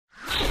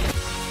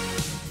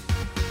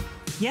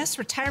Yes,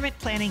 retirement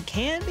planning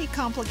can be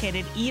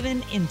complicated,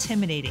 even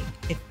intimidating.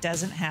 It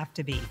doesn't have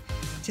to be.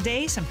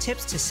 Today, some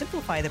tips to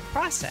simplify the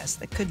process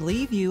that could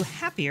leave you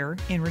happier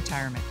in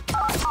retirement.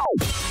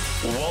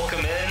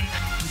 Welcome in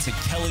to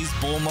Kelly's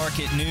Bull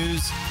Market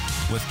News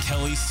with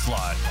Kelly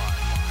Slott.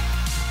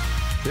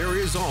 There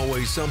is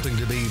always something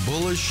to be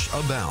bullish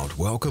about.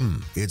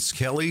 Welcome. It's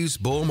Kelly's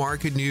Bull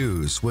Market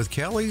News with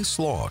Kelly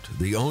Slott,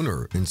 the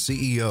owner and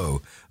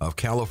CEO of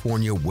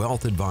California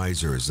Wealth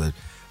Advisors.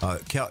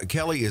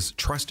 Kelly is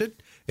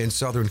trusted in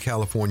Southern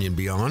California and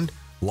beyond,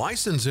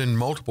 licensed in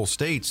multiple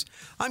states.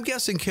 I'm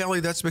guessing,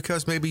 Kelly, that's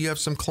because maybe you have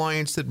some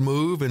clients that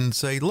move and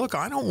say, look,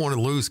 I don't want to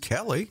lose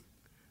Kelly.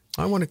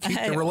 I want to keep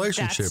the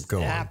relationship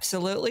going.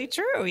 Absolutely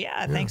true.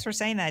 Yeah. Thanks for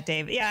saying that,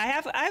 Dave. Yeah, I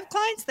have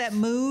clients that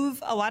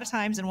move a lot of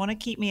times and want to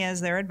keep me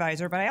as their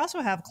advisor, but I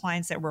also have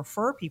clients that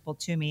refer people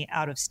to me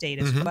out of state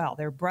as well.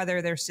 Their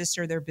brother, their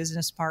sister, their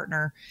business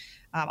partner,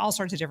 all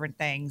sorts of different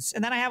things.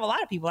 And then I have a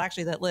lot of people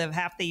actually that live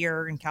half the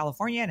year in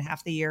California and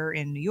half the year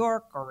in New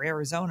York or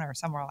Arizona or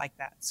somewhere like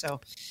that.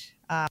 So,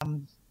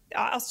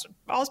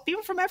 all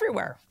people from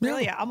everywhere,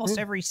 really, almost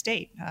every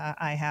state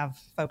I have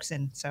folks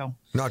in. So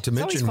not to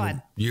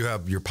mention you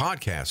have your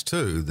podcast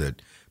too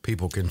that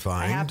people can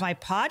find. I have my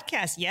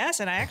podcast, yes,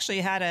 and I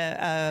actually had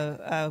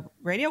a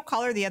radio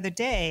caller the other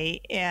day,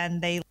 and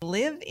they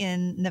live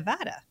in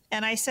Nevada.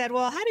 And I said,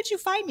 well, how did you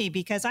find me?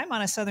 Because I'm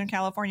on a Southern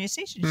California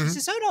station. She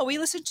says, oh, no, we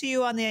listen to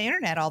you on the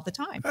internet all the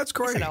time. That's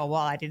great. I said, oh,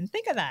 well, I didn't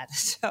think of that.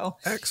 So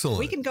excellent.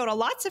 We can go to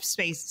lots of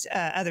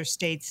other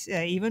states,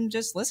 even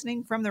just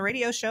listening from the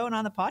radio show and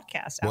on the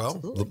podcast.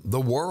 Absolutely. Well, the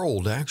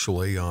world,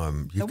 actually.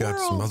 You've got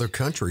some other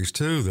countries,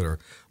 too, that are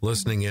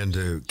listening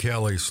into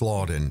Kelly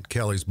Slott and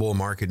Kelly's Bull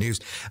Market News.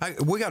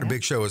 We got a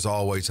big show, as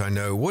always, I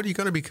know. What are you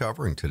going to be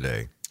covering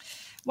today?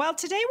 Well,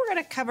 today we're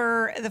going to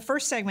cover the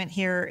first segment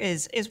here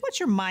is what's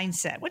your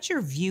mindset? What's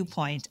your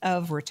viewpoint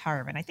of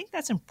retirement? I think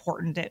that's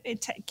important.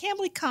 It can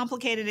be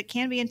complicated. It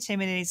can be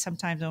intimidating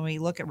sometimes when we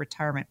look at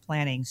retirement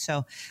planning.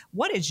 So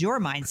what is your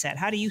mindset?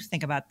 How do you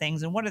think about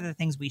things? And what are the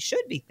things we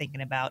should be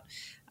thinking about?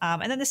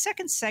 And then the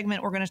second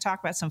segment, we're going to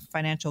talk about some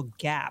financial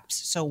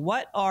gaps. So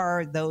what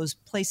are those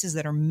places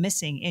that are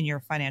missing in your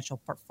financial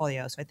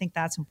portfolio? So I think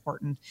that's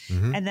important.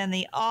 And then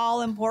the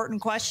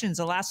all-important questions.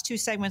 The last two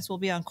segments will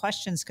be on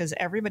questions because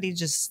everybody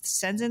just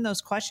sends in those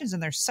questions,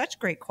 and they're such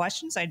great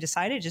questions. I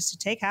decided just to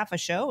take half a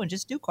show and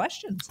just do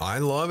questions. I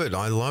love it.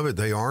 I love it.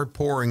 They are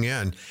pouring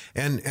in.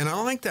 And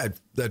I like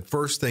that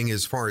first thing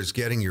as far as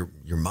getting your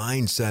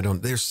mindset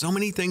on. There's so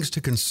many things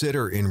to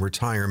consider in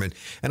retirement.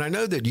 And I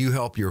know that you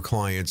help your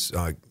clients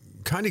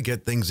kind of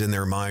get things in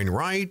their mind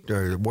right,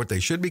 or what they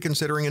should be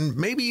considering, and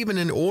maybe even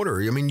in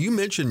order. I mean, you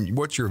mentioned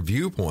what's your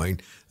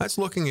viewpoint. That's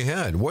looking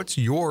ahead. What's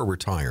your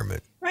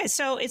retirement? Right.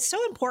 So it's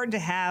so important to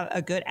have a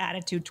good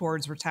attitude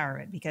towards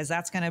retirement because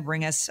that's going to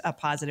bring us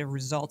positive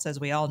results. As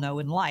we all know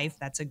in life,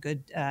 that's a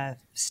good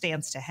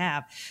stance to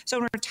have. So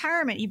in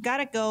retirement, you've got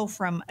to go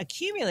from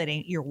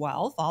accumulating your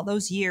wealth, all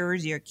those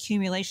years, your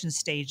accumulation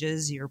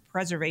stages, your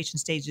preservation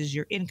stages,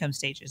 your income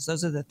stages.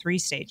 Those are the three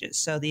stages.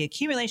 So the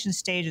accumulation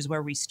stage is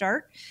where we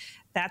start.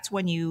 That's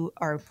when you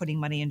are putting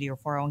money into your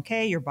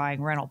 401k, you're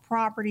buying rental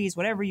properties,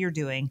 whatever you're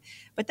doing.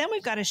 But then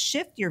we've got to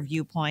shift your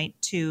viewpoint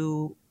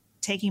to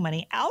taking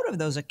money out of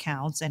those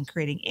accounts and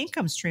creating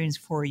income streams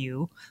for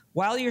you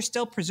while you're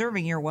still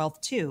preserving your wealth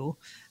too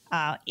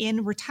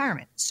in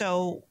retirement.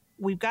 So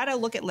we've got to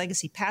look at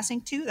legacy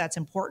passing too. That's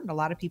important. A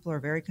lot of people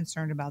are very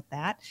concerned about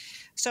that.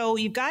 So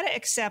you've got to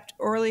accept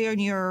early in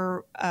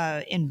your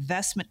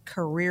investment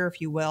career,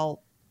 if you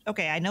will,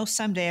 okay, I know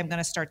someday I'm going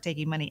to start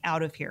taking money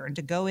out of here. And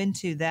to go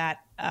into that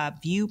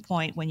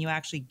viewpoint when you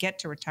actually get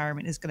to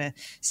retirement is going to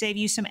save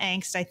you some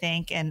angst, I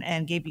think,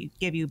 and give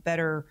you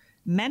better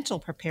mental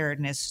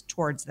preparedness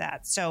towards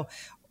that. So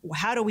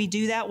how do we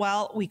do that?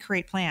 Well, we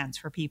create plans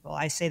for people.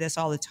 I say this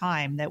all the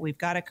time, that we've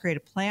got to create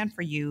a plan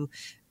for you,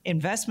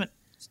 investment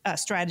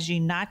strategy,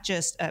 not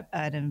just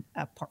a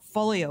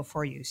portfolio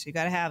for you. So you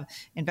got to have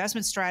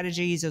investment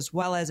strategies as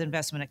well as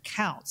investment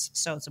accounts.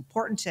 So it's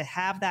important to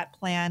have that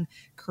plan,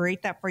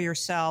 create that for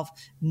yourself,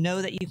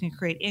 know that you can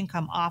create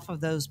income off of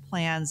those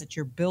plans that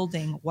you're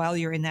building while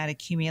you're in that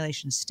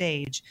accumulation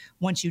stage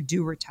once you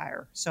do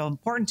retire. So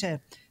important to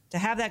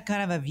have that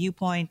kind of a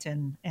viewpoint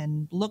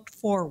and look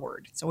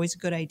forward. It's always a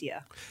good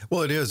idea.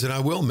 Well, it is. And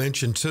I will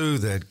mention, too,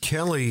 that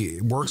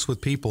Kelly works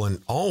with people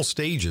in all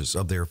stages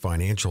of their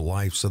financial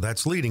life. So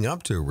that's leading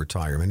up to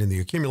retirement in the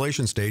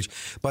accumulation stage.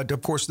 But,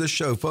 of course, this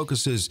show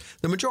focuses,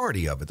 the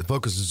majority of it, the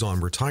focus is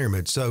on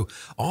retirement. So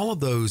all of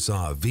those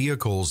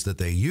vehicles that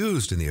they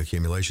used in the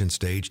accumulation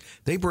stage,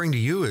 they bring to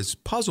you as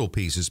puzzle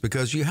pieces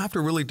because you have to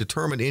really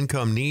determine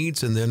income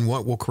needs and then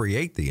what will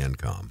create the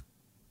income.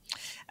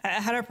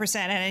 100%.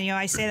 And,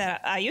 I say that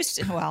I used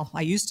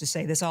to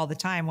say this all the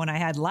time when I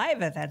had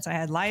live events. I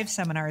had live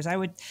seminars. I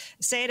would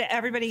say to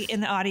everybody in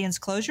the audience,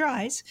 close your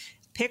eyes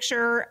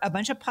picture a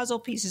bunch of puzzle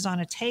pieces on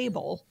a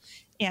table,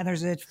 and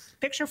there's a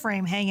picture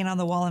frame hanging on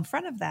the wall in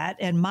front of that.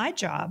 And my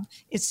job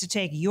is to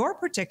take your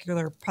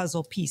particular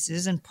puzzle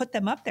pieces and put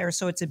them up there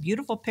so it's a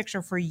beautiful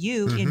picture for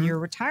you in your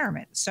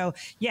retirement. So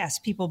yes,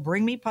 people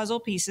bring me puzzle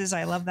pieces.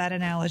 I love that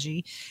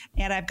analogy.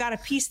 And I've got to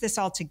piece this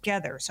all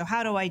together. So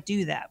how do I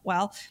do that?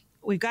 Well,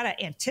 we've got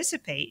to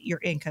anticipate your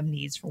income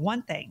needs for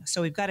one thing.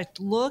 So we've got to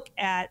look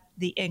at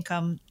the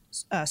income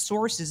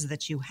sources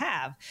that you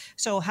have.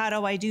 So how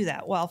do I do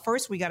that? Well,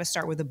 first we got to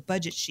start with a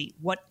budget sheet.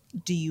 What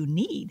do you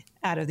need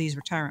out of these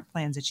retirement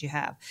plans that you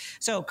have?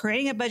 So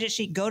creating a budget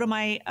sheet, go to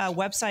my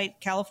website,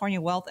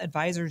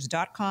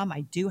 CaliforniaWealthAdvisors.com.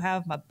 I do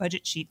have my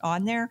budget sheet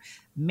on there.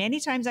 Many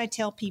times I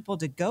tell people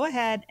to go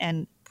ahead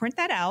and print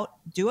that out,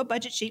 do a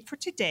budget sheet for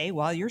today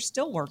while you're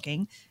still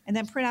working, and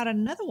then print out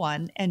another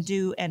one and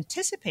do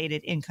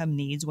anticipated income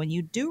needs when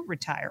you do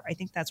retire. I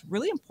think that's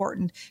really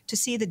important to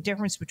see the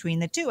difference between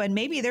the two. And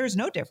maybe there's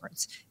no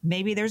difference.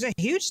 Maybe there's a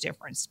huge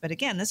difference. But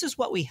again, this is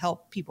what we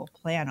help people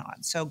plan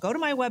on. So go to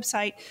my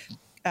website,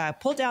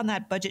 pull down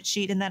that budget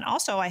sheet. And then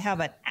also I have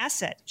an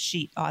asset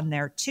sheet on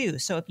there too.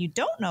 So if you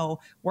don't know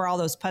where all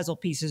those puzzle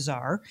pieces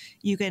are,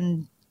 you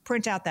can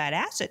print out that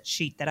asset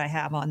sheet that I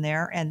have on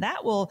there, and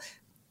that will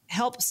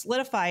help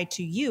solidify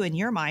to you in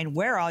your mind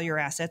where all your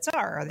assets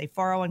are. Are they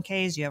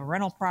 401ks? Do you have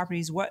rental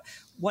properties? What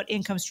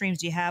income streams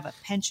do you have? A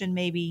pension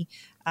maybe?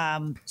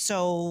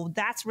 So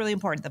that's really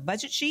important. The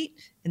budget sheet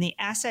and the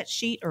asset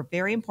sheet are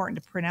very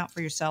important to print out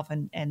for yourself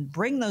and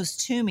bring those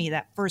to me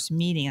that first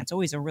meeting. It's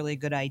always a really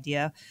good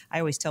idea. I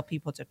always tell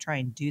people to try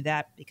and do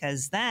that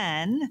because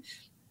then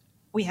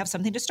we have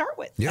something to start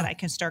with. And I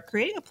can start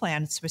creating a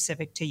plan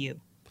specific to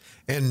you.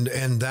 And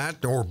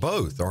that or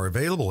both are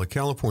available at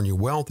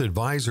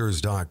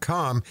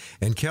CaliforniaWealthAdvisors.com.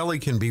 And Kelly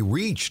can be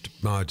reached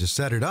to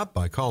set it up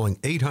by calling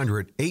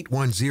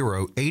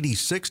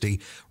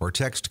 800-810-8060 or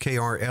text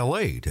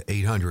KRLA to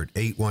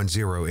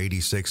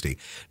 800-810-8060.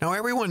 Now,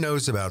 everyone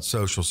knows about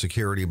Social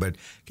Security, but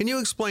can you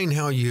explain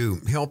how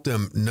you help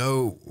them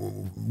know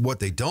what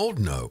they don't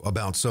know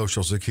about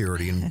Social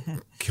Security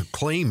and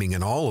claiming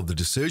and all of the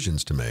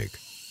decisions to make?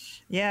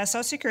 Yeah,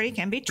 Social Security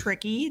can be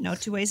tricky. No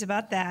two ways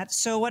about that.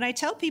 So what I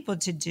tell people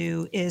to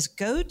do is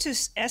go to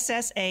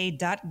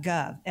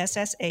SSA.gov,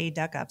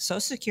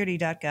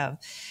 socialsecurity.gov.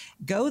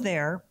 Go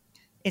there.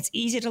 It's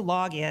easy to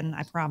log in.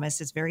 I promise.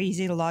 It's very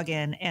easy to log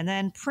in. And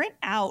then print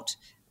out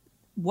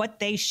what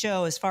they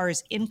show as far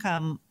as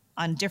income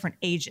on different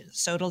ages.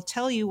 So it'll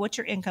tell you what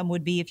your income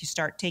would be if you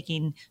start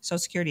taking Social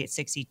Security at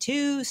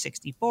 62,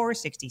 64,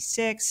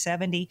 66,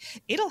 70.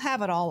 It'll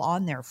have it all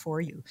on there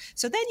for you.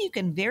 So then you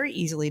can very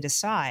easily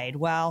decide,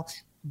 well,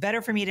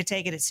 better for me to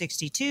take it at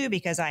 62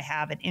 because I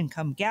have an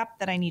income gap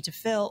that I need to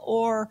fill,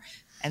 or,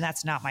 and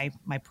that's not my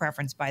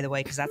preference, by the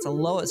way, because that's the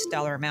lowest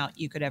dollar amount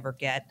you could ever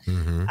get.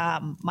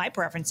 My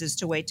preference is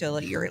to wait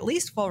till you're at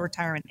least full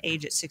retirement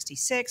age at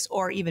 66,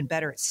 or even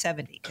better at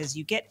 70, because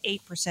you get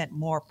 8%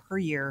 more per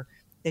year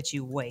that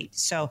you wait.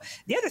 So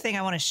the other thing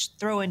I want to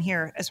throw in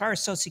here, as far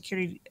as Social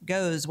Security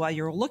goes, while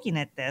you're looking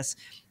at this,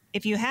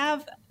 if you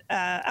have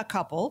a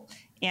couple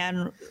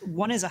and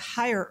one is a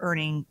higher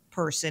earning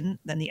person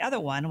than the other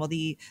one, well,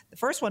 the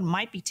first one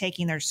might be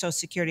taking their Social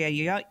Security at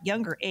a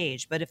younger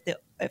age. But if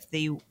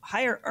the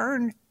higher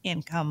earned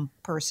income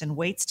person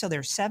waits till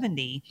they're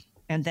 70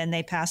 and then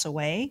they pass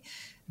away,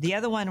 the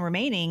other one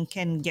remaining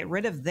can get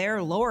rid of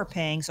their lower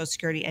paying Social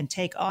Security and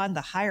take on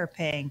the higher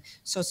paying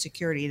Social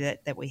Security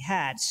that we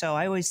had. So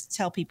I always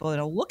tell people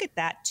to look at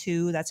that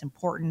too. That's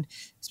important,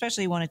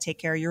 especially if you want to take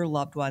care of your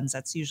loved ones.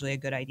 That's usually a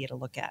good idea to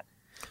look at.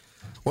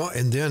 Well,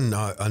 and then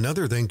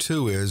another thing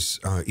too is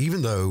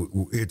even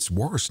though it's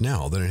worse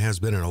now than it has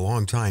been in a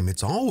long time,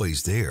 it's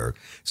always there.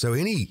 So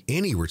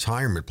any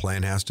retirement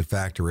plan has to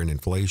factor in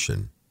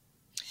inflation.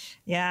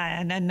 Yeah,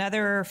 and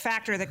another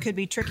factor that could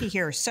be tricky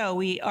here. So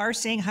we are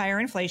seeing higher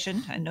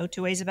inflation, and no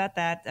two ways about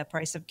that. The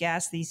price of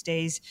gas these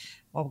days,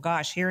 well,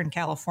 gosh, here in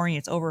California,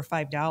 it's over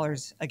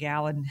 $5 a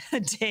gallon.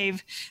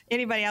 Dave,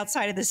 anybody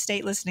outside of the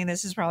state listening to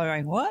this is probably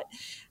going, what?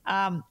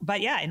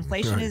 But yeah,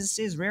 inflation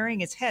is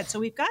rearing its head. So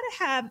we've got to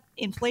have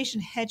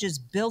inflation hedges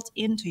built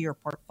into your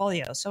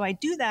portfolio. So I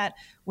do that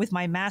with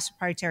my master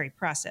proprietary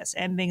process,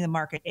 M being the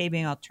market, A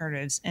being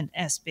alternatives, and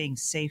S being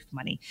safe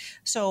money.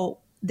 So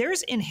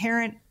there's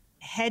inherent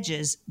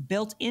hedges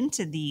built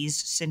into these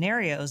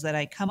scenarios that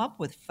I come up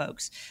with,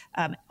 folks.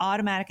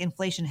 Automatic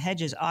inflation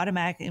hedges,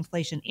 automatic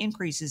inflation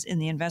increases in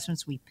the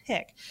investments we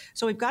pick.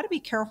 So we've got to be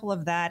careful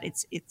of that.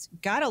 It's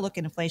got to look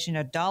at inflation.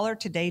 $1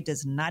 today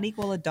does not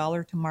equal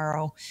 $1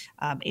 tomorrow.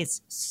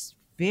 It's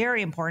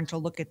very important to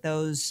look at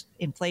those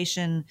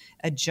inflation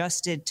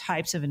adjusted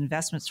types of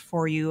investments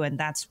for you. And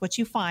that's what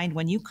you find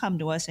when you come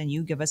to us and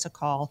you give us a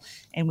call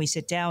and we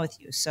sit down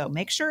with you. So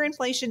make sure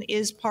inflation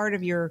is part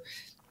of your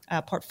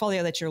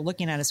portfolio that you're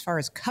looking at as far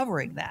as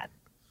covering that.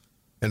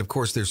 And of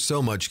course, there's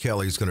so much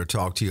Kelly's going to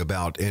talk to you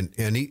about. And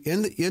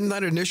in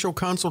that initial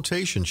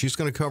consultation, she's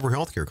going to cover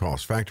healthcare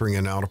costs, factoring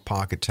in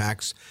out-of-pocket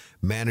tax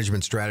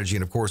management strategy,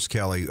 and of course,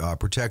 Kelly,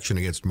 protection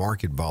against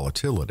market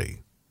volatility.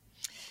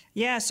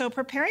 Yeah, so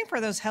preparing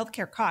for those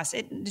healthcare costs,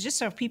 just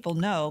so people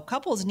know,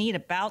 couples need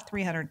about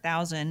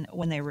 $300,000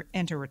 when they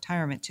enter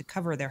retirement to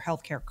cover their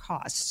healthcare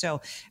costs.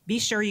 So be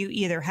sure you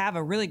either have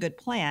a really good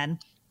plan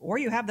or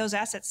you have those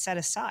assets set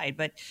aside.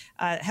 But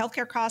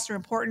healthcare costs are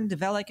important.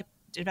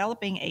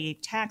 Developing a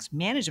tax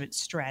management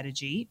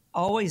strategy,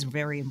 always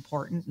very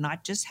important,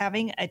 not just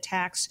having a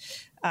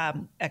tax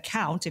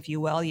account, if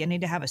you will. You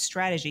need to have a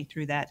strategy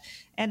through that.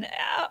 And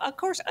of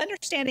course,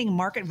 understanding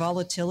market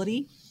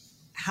volatility.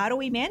 How do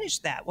we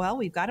manage that? Well,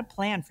 we've got a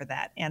plan for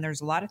that. And there's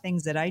a lot of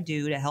things that I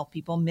do to help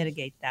people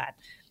mitigate that.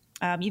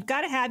 You've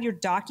got to have your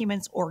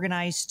documents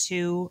organized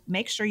too.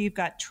 Make sure you've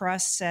got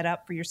trusts set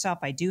up for yourself.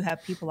 I do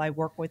have people I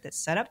work with that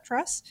set up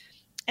trusts.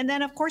 And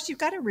then, of course, you've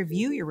got to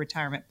review your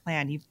retirement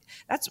plan.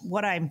 That's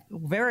what I'm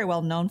very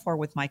well known for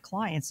with my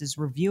clients, is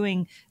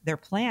reviewing their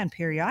plan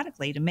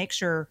periodically to make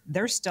sure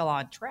they're still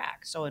on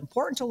track. So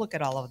important to look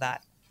at all of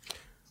that.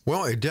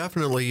 Well, it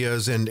definitely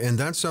is. And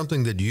that's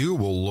something that you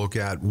will look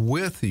at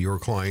with your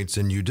clients,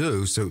 and you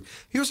do. So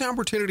here's an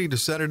opportunity to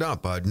set it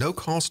up. No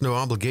cost, no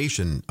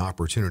obligation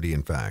opportunity,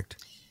 in fact.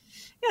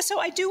 Yeah,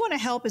 so I do want to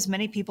help as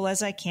many people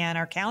as I can.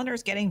 Our calendar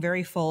is getting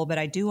very full, but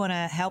I do want to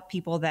help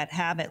people that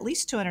have at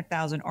least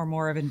 $200,000 or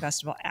more of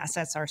investable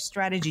assets. Our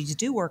strategies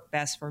do work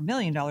best for $1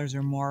 million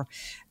or more,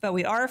 but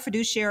we are a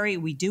fiduciary.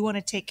 We do want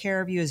to take care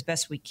of you as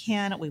best we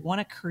can. We want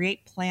to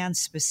create plans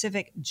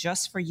specific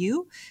just for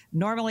you.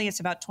 Normally,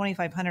 it's about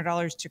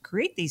 $2,500 to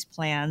create these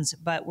plans,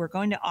 but we're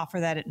going to offer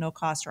that at no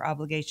cost or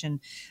obligation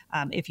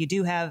if you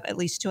do have at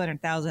least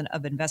 $200,000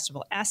 of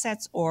investable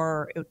assets,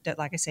 or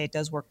like I say, it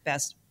does work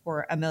best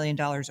for $1 million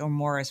or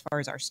more as far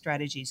as our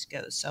strategies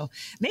goes. So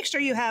make sure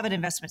you have an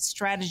investment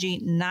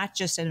strategy, not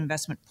just an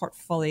investment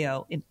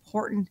portfolio.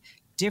 Important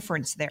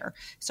difference there.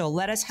 So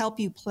let us help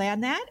you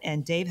plan that.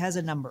 And Dave has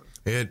a number.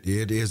 It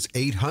is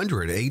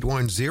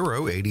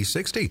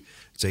 800-810-8060.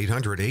 It's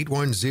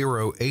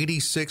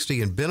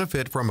 800-810-8060, and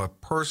benefit from a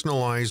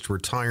personalized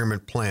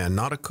retirement plan,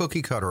 not a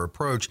cookie cutter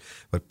approach,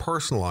 but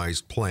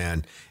personalized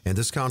plan. And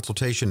this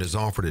consultation is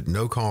offered at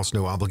no cost,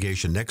 no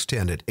obligation. Next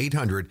 10 at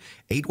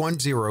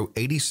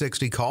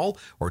 800-810-8060. Call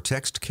or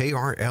text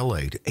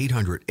KRLA to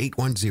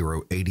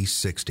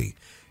 800-810-8060.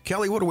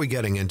 Kelly, what are we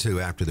getting into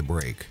after the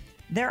break?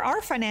 There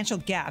are financial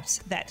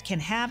gaps that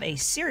can have a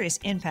serious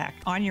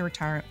impact on your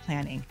retirement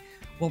planning.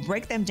 We'll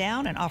break them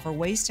down and offer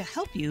ways to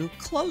help you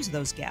close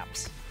those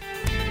gaps.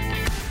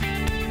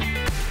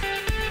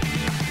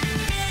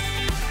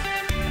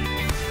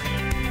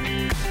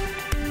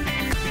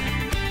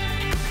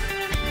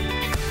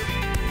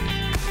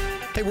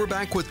 Hey, we're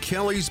back with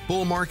Kelly's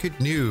Bull Market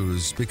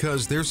News,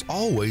 because there's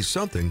always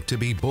something to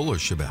be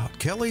bullish about.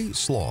 Kelly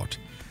Slaught.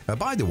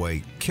 By the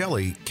way,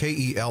 Kelly,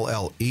 Kelley,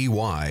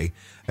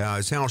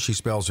 is how she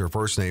spells her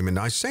first name. And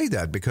I say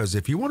that because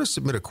if you want to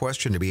submit a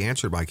question to be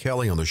answered by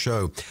Kelly on the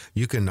show,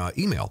 you can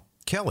email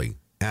Kelly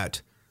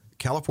at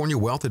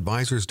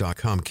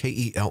CaliforniaWealthAdvisors.com,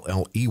 Kelley,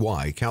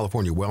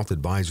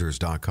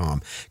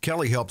 CaliforniaWealthAdvisors.com.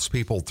 Kelly helps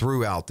people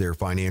throughout their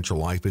financial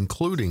life,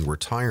 including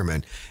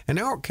retirement. And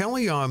now,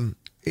 Kelly,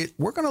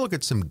 we're going to look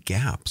at some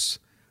gaps,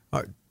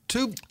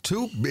 two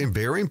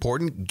very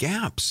important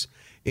gaps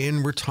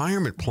in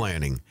retirement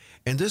planning.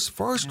 And this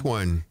first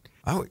one,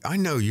 I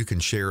know you can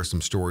share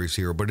some stories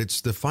here, but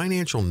it's the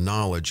financial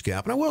knowledge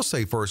gap. And I will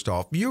say, first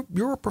off,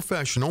 you're a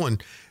professional,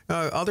 and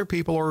other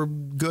people are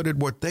good at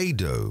what they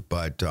do.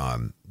 But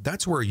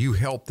that's where you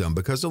help them,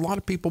 because a lot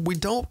of people we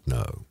don't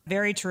know.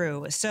 Very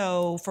true.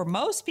 So for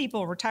most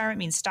people, retirement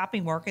means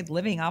stopping work and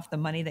living off the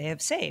money they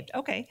have saved.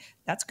 Okay,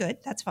 that's good.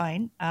 That's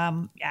fine.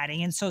 Adding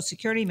in Social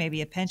Security,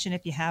 maybe a pension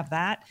if you have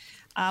that.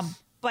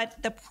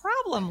 But the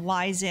problem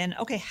lies in,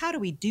 okay, how do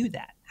we do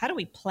that? How do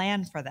we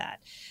plan for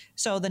that?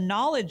 So the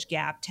knowledge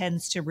gap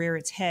tends to rear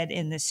its head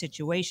in this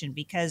situation,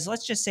 because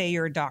let's just say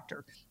you're a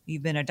doctor.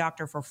 You've been a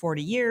doctor for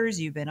 40 years.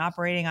 You've been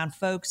operating on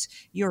folks.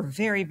 You're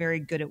very,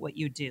 very good at what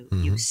you do.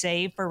 Mm-hmm. You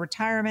save for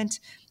retirement,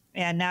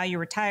 and now you're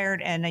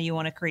retired, and now you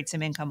want to create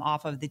some income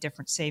off of the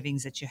different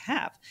savings that you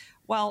have.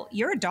 Well,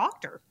 you're a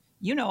doctor.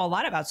 You know a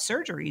lot about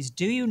surgeries.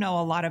 Do you know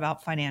a lot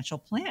about financial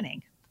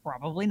planning?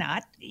 Probably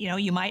not.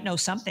 You might know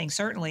something,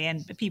 certainly,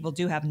 and people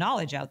do have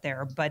knowledge out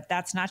there, but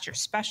that's not your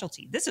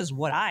specialty. This is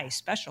what I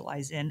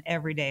specialize in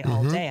every day,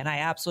 all day, and I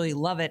absolutely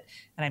love it,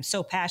 and I'm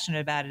so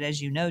passionate about it,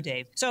 as you know,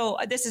 Dave. So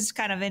this is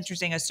kind of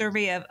interesting. A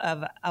survey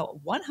of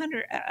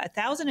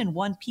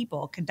 1,001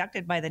 people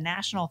conducted by the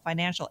National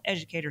Financial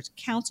Educators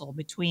Council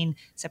between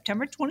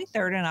September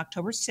 23rd and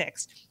October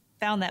 6th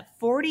found that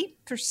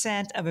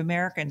 40% of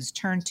Americans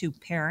turn to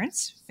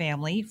parents,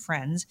 family,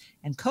 friends,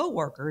 and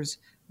coworkers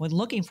when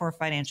looking for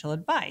financial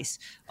advice.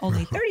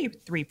 Only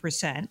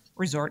 33%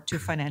 resort to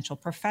financial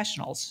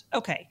professionals.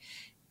 Okay,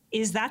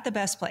 is that the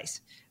best place?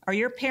 Are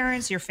your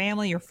parents, your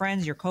family, your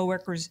friends, your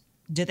coworkers,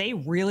 do they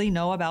really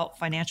know about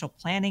financial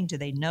planning? Do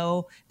they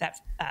know that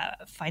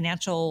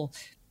financial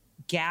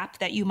gap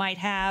that you might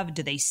have?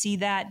 Do they see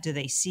that? Do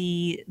they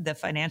see the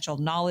financial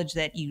knowledge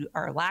that you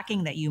are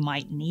lacking that you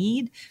might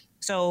need?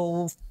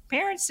 So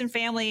parents and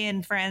family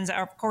and friends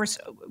are, of course,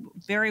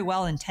 very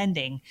well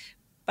intending,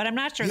 But I'm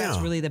not sure that's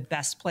really the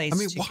best place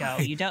to why? go.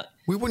 You don't.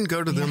 We wouldn't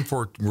go to them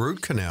for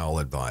root canal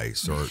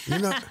advice or,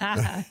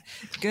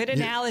 Good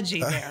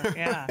analogy there.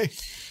 Yeah.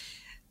 Right.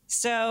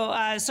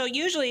 So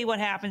usually what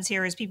happens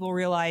here is people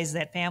realize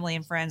that family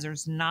and friends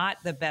is not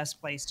the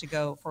best place to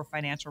go for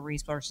financial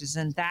resources.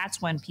 And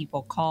that's when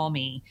people call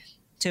me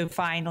to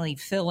finally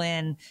fill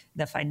in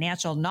the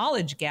financial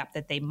knowledge gap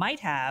that they might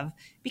have.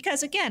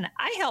 Because again,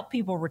 I help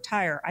people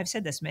retire. I've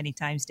said this many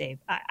times, Dave.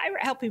 I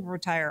help people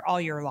retire all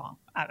year long.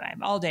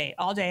 I'm all day,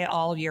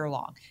 all year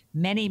long.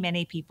 Many,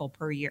 many people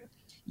per year.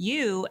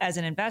 You, as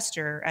an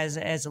investor, as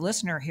a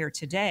listener here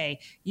today,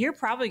 you're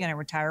probably going to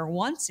retire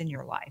once in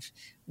your life.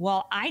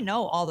 Well, I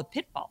know all the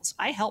pitfalls.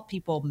 I help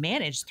people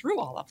manage through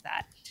all of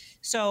that.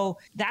 So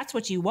that's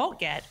what you won't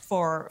get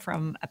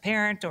from a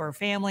parent or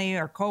family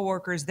or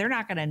coworkers. They're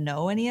not going to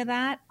know any of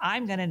that.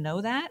 I'm going to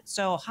know that.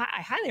 So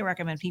I highly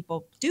recommend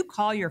people do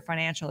call your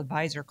financial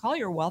advisor, call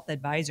your wealth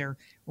advisor,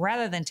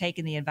 rather than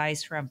taking the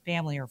advice from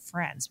family or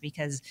friends,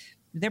 because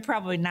they're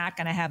probably not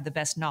going to have the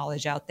best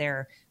knowledge out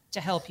there to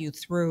help you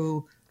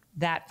through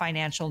that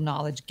financial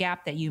knowledge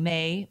gap that you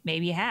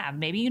maybe have.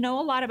 Maybe you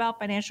know a lot about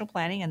financial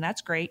planning, and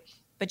that's great,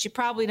 but you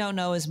probably don't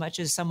know as much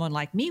as someone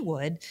like me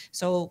would.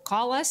 So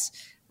call us.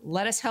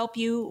 Let us help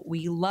you.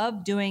 We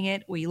love doing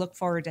it. We look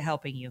forward to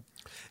helping you.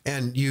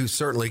 And you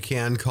certainly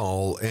can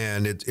call,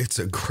 and it's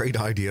a great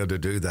idea to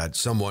do that.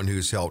 Someone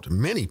who's helped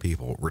many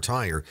people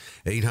retire.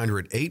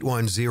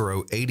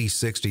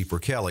 800-810-8060 for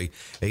Kelly,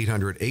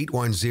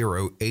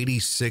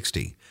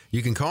 800-810-8060.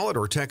 You can call it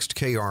or text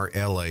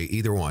KRLA,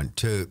 either one,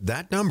 to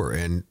that number,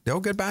 and they'll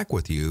get back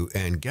with you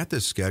and get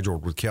this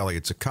scheduled with Kelly.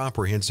 It's a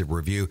comprehensive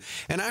review.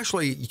 And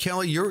actually,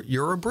 Kelly,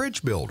 you're a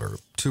bridge builder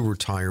to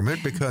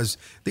retirement, because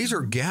these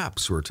are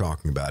gaps we're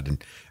talking about.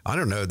 And I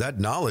don't know, that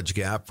knowledge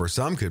gap for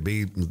some could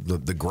be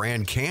the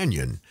Grand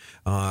Canyon.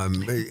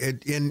 And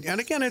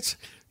again, it's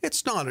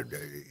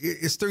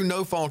through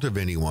no fault of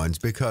anyone's,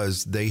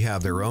 because they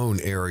have their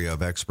own area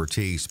of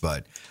expertise,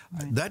 but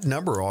that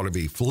number ought to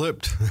be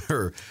flipped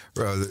and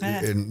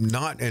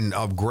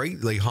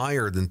greatly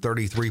higher than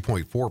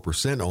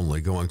 33.4% only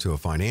going to a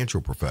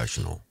financial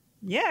professional.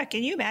 Yeah.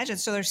 Can you imagine?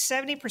 So there's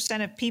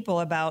 70% of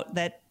people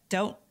that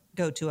don't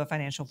go to a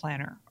financial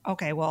planner.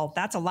 Okay. Well,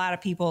 that's a lot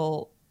of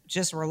people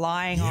just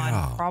relying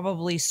on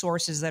probably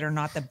sources that are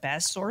not the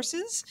best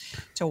sources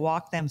to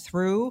walk them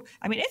through.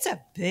 I mean, it's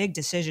a big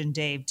decision,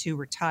 Dave, to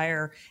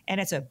retire, and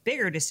it's a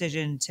bigger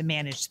decision to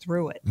manage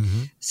through it.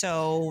 Mm-hmm.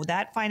 So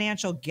that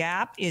financial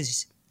gap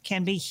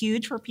can be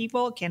huge for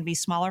people. It can be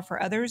smaller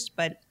for others,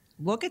 but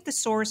look at the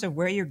source of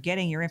where you're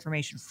getting your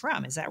information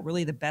from. Is that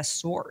really the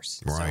best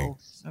source? Right.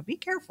 So be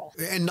careful.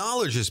 And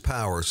knowledge is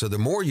power. So the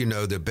more you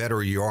know, the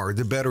better you are,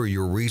 the better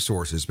your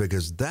resources,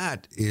 because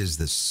that is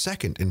the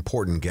second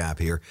important gap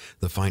here,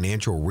 the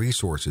financial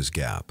resources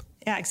gap.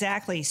 Yeah,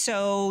 exactly.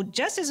 So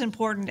just as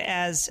important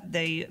as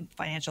the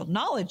financial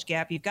knowledge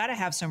gap, you've got to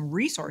have some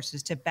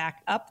resources to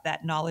back up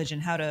that knowledge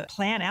and how to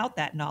plan out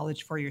that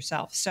knowledge for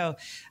yourself. So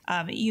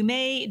you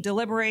may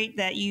deliberate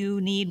that you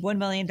need $1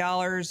 million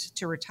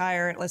to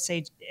retire at, let's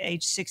say,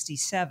 age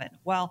 67.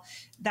 Well,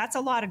 that's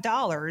a lot of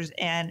dollars.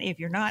 And if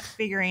you're not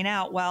figuring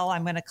out, well,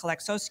 I'm going to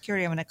collect Social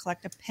Security, I'm going to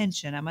collect a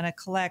pension, I'm going to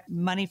collect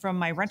money from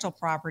my rental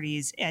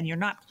properties, and you're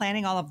not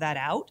planning all of that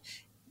out,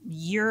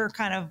 you're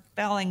kind of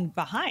falling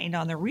behind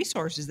on the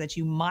resources that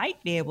you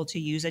might be able to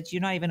use that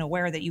you're not even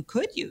aware that you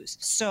could use.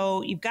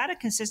 So you've got to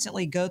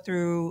consistently go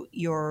through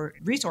your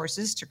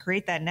resources to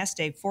create that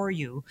nest egg for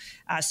you.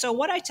 So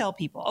what I tell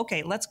people,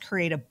 okay, let's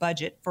create a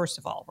budget. First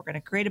of all, we're going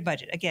to create a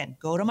budget. Again,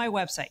 go to my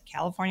website,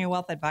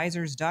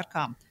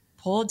 CaliforniaWealthAdvisors.com.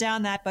 Pull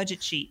down that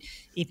budget sheet.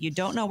 If you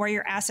don't know where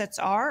your assets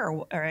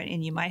are,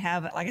 and you might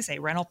have, like I say,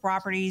 rental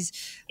properties,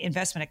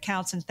 investment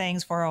accounts and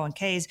things,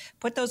 401ks,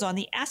 put those on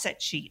the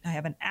asset sheet. I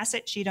have an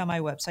asset sheet on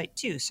my website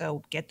too.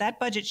 So get that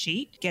budget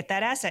sheet, get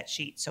that asset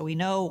sheet, so we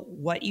know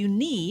what you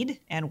need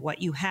and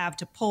what you have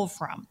to pull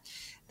from.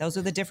 Those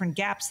are the different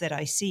gaps that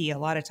I see a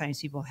lot of times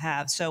people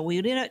have. So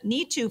we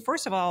need to,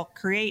 first of all,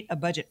 create a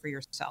budget for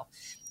yourself.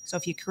 So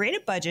if you create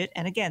a budget,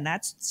 and again,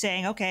 that's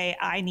saying, okay,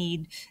 I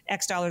need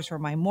X dollars for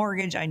my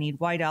mortgage, I need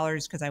Y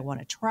dollars because I want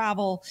to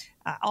travel,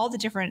 all the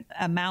different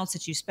amounts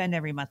that you spend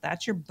every month,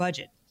 that's your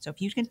budget. So if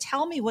you can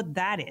tell me what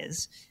that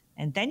is,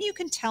 and then you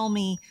can tell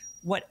me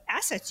what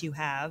assets you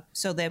have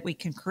so that we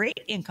can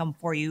create income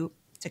for you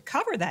to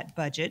cover that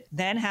budget,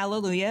 then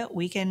hallelujah,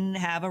 we can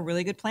have a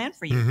really good plan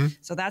for you. Mm-hmm.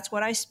 So that's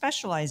what I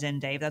specialize in,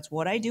 Dave. That's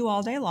what I do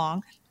all day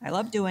long. I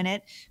love doing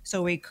it.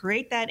 So we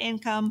create that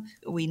income.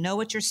 We know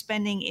what your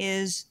spending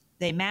is.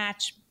 They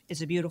match.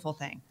 It's a beautiful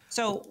thing.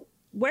 So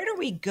where do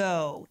we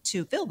go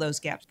to fill those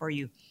gaps for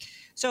you?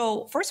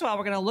 So first of all,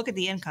 we're going to look at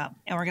the income,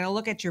 and we're going to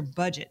look at your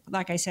budget.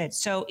 Like I said,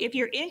 so if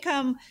your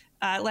income,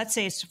 let's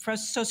say it's for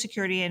Social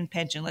Security and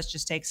pension, let's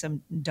just take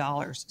some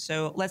dollars.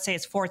 So let's say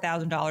it's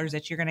 $4,000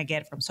 that you're going to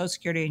get from Social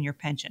Security and your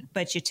pension,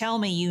 but you tell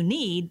me you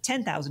need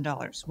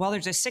 $10,000. Well,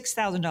 there's a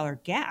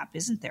 $6,000 gap,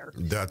 isn't there?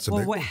 That's a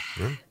big one.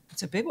 Yeah.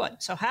 It's a big one.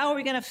 So how are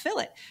we going to fill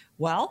it?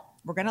 Well,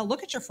 we're going to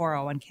look at your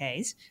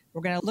 401ks.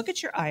 We're going to look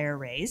at your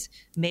IRAs.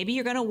 Maybe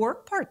you're going to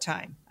work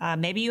part-time.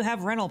 Maybe you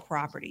have rental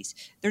properties.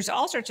 There's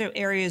all sorts of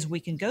areas we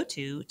can go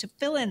to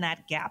fill in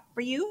that gap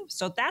for you.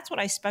 So that's what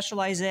I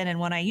specialize in. And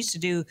when I used to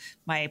do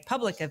my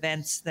public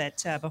events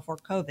that before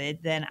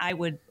COVID, then I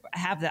would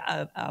have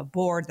a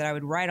board that I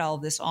would write all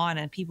of this on,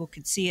 and people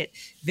could see it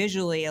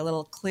visually a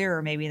little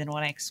clearer maybe than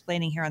what I'm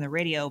explaining here on the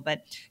radio.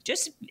 But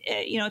just,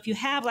 if you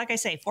have, like I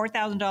say,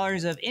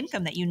 $4,000 of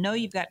income that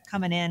you've got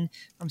coming in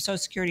from Social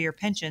Security or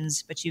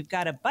pensions, but you've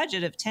got a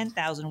budget of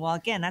 $10,000, well,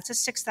 again, that's a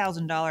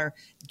 $6,000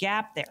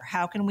 gap there.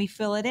 How can we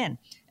fill it in?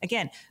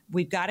 Again,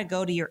 we've got to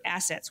go to your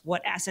assets.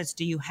 What assets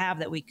do you have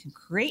that we can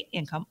create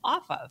income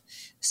off of?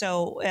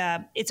 So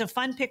it's a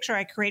fun picture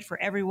I create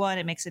for everyone.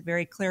 It makes it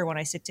very clear when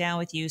I sit down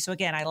with you. So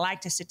again, I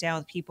like to sit down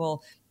with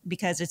people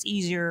because it's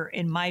easier,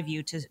 in my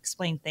view, to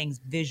explain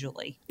things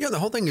visually. Yeah, the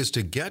whole thing is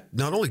to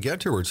not only get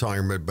to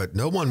retirement, but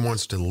no one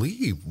wants to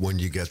leave when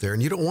you get there.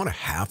 And you don't want to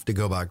have to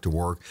go back to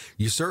work.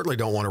 You certainly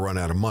don't want to run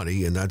out of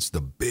money. And that's the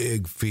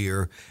big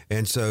fear.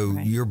 And so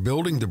You're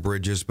building the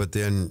bridges, but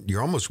then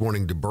you're almost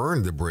wanting to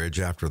burn the bridge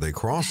after they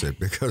cross it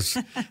because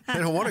they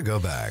don't want to go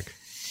back.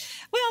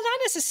 Well, not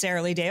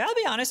necessarily, Dave. I'll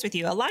be honest with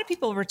you. A lot of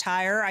people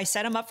retire. I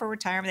set them up for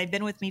retirement. They've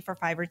been with me for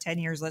 5 or 10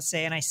 years, let's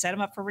say, and I set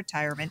them up for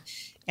retirement.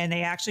 And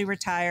they actually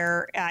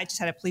retire. I just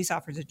had a police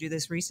officer do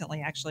this recently,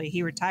 actually.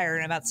 He retired,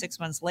 and about 6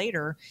 months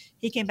later,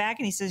 he came back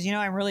and he says,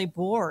 I'm really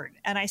bored.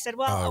 And I said,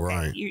 well,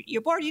 okay,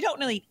 you're bored. You don't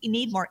really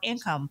need more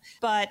income.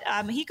 But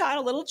he got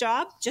a little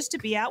job just to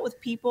be out with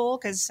people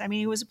because,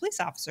 he was a police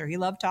officer. He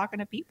loved talking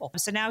to people.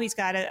 So now he's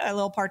got a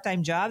little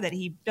part-time job that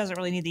he doesn't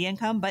really need the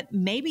income, but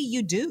maybe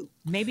you do.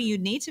 Maybe you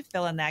need to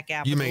fill in that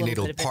gap. You may need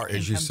a part,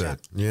 as you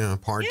said. Yeah,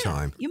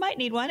 part-time. Yeah, you might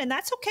need one, and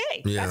that's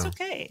okay. Yeah. That's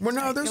okay. Well,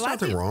 no, there's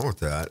nothing wrong with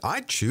that.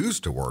 I choose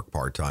to work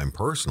part-time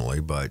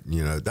personally, but,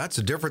 that's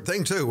a different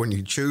thing, too, when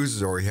you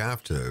choose or you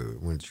have to,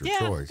 when it's your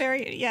choice.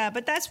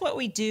 But that's what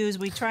we do is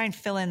we try and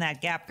fill in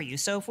that gap for you.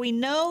 So if we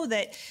know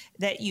that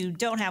you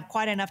don't have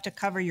quite enough to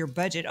cover your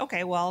budget,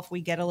 okay, well, if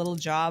we get a little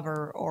job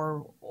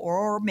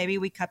or maybe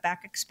we cut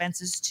back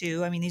expenses,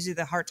 too. These are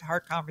the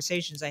heart-to-heart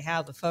conversations I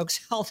have with folks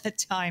all the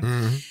time.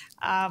 Mm-hmm.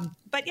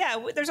 But yeah,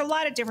 there's a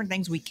lot of different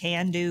things we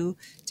can do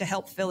to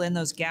help fill in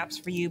those gaps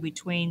for you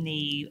between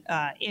the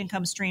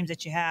income streams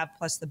that you have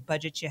plus the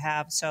budget you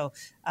have. So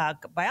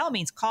by all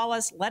means, call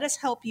us. Let us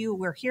help you.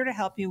 We're here to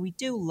help you. We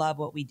do love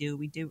what we do.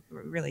 We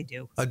really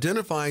do.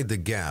 Identify the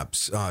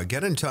gaps.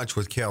 Get in touch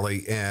with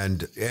Kelly.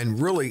 And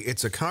really,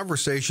 it's a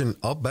conversation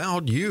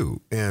about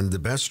you and the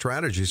best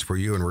strategies for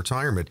you in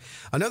retirement.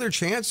 Another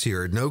chance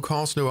here, no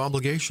cost, no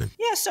obligation.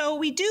 Yeah, so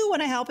we do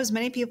want to help as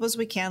many people as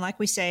we can. Like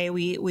we say,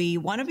 we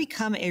want to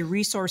become a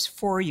resource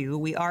for you.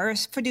 We are a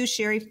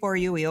fiduciary for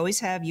you. We always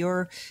have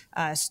your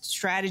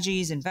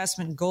strategies,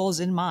 investment goals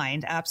in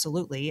mind.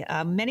 Absolutely.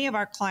 Many of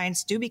our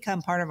clients do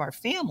become part of our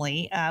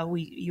family.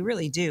 You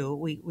really do.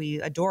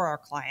 We adore our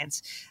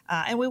clients.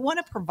 And we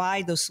want to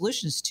provide those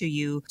solutions to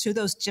you, to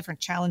those different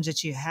challenges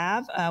that you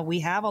have. We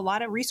have a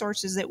lot of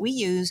resources that we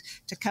use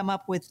to come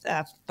up with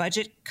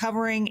budget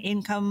covering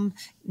income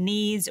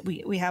needs.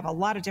 We have a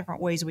lot of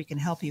different ways we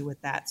can help you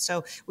with that.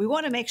 So we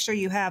want to make sure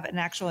you have an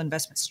actual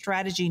investment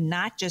strategy,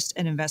 not just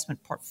an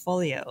investment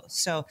portfolio.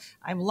 So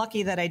I'm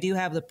lucky that I do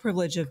have the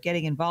privilege of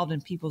getting involved in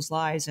people's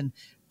lives and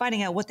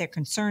finding out what their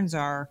concerns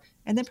are,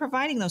 and then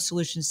providing those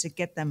solutions to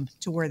get them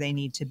to where they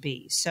need to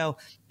be. So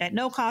at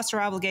no cost or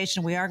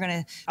obligation, we are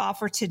going to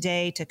offer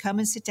today to come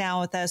and sit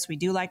down with us. We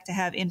do like to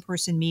have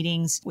in-person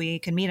meetings. We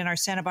can meet in our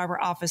Santa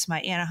Barbara office,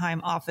 my Anaheim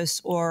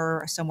office,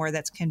 or somewhere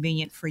that's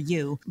convenient for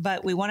you.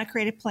 But we want to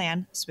create a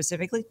plan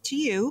specifically to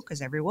you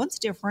because everyone's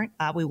different.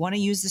 We want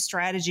to use the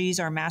strategies,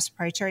 our mass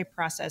proprietary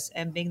process,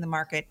 M being the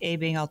market, A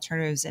being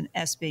alternatives, and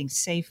S being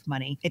safe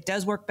money. It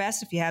does work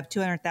best if you have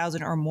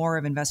 $200,000 or more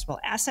of investable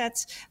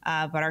assets,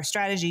 but our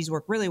strategies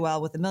work really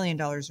well with $1 million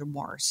or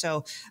more.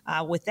 So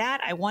with that,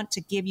 I want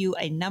to give you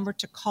a number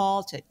to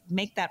call to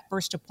make that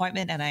first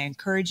appointment, and I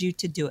encourage you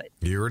to do it.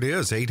 Here it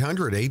is,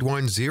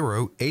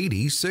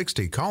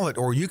 800-810-8060. Call it,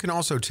 or you can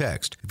also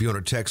text. If you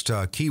want to text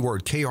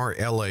keyword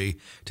KRLA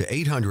to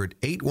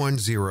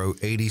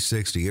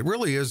 800-810-8060. It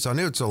really is, I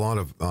know it's a lot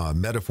of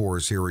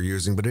metaphors here we're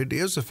using, but it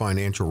is a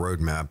financial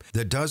roadmap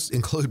that does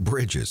include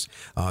bridges.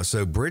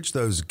 So bridge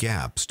those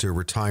gaps to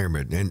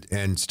retirement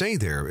and stay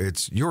there.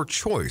 It's your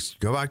choice.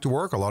 Go back to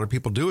work. A lot of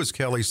people do, as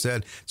Kelly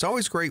said. It's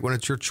always great when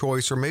it's your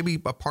choice, or maybe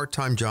a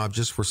part-time job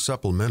just for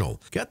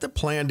supplemental. Get the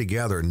plan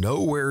together.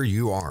 Know where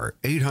you are.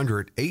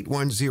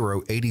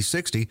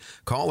 800-810-8060.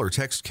 Call or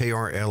text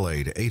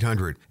KRLA to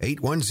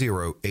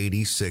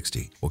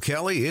 800-810-8060. Well,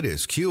 Kelly, it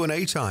is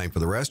Q&A time for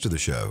the rest of the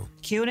show.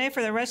 Q&A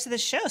for the rest of the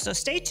show. So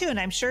stay tuned.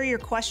 I'm sure your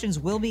questions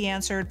will be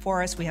answered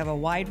for us. We have a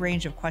wide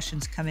range of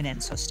questions coming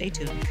in, so stay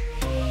tuned.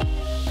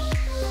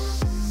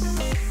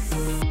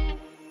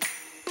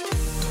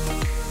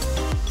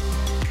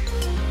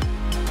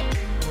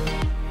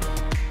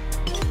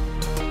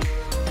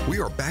 We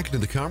are back back into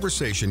the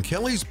conversation.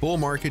 Kelly's Bull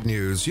Market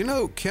News. You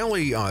know,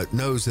 Kelly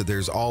knows that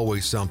there's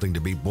always something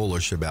to be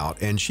bullish about,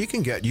 and she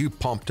can get you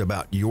pumped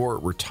about your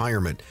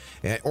retirement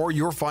or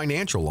your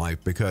financial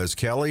life, because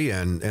Kelly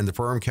and the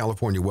firm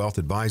California Wealth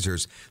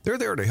Advisors, they're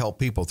there to help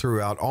people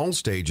throughout all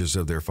stages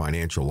of their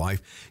financial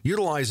life,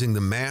 utilizing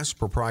the mass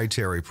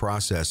proprietary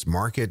process,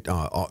 market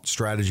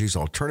strategies,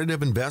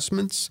 alternative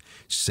investments,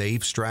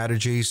 safe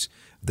strategies.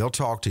 They'll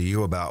talk to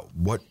you about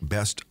what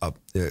best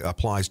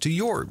applies to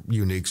your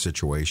unique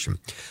situation.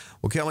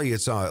 Well, Kelly,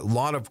 it's a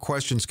lot of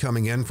questions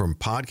coming in from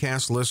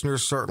podcast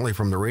listeners, certainly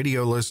from the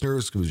radio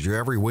listeners, because you're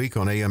every week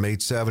on AM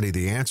 870,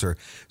 The Answer.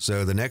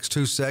 So the next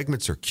two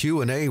segments are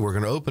Q&A. We're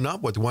going to open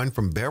up with one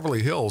from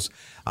Beverly Hills.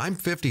 I'm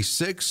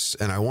 56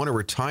 and I want to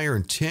retire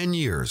in 10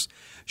 years.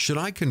 Should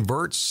I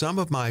convert some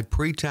of my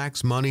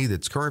pre-tax money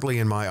that's currently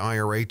in my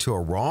IRA to a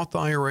Roth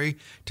IRA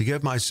to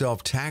give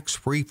myself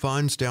tax-free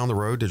funds down the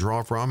road to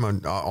draw from,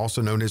 and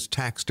also known as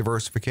tax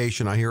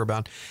diversification I hear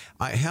about?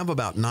 I have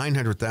about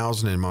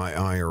 $900,000 in my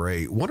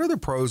IRA. What are the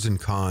pros and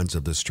cons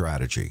of this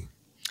strategy?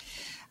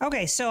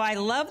 Okay, so I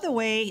love the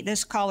way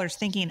this caller's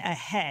thinking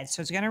ahead.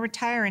 So it's going to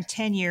retire in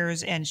 10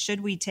 years, and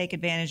should we take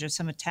advantage of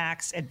some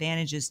tax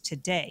advantages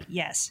today?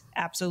 Yes,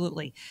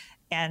 absolutely.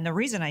 And the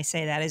reason I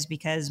say that is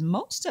because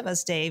most of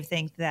us, Dave,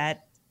 think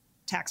that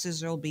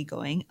taxes will be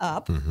going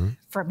up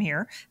from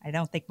here. I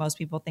don't think most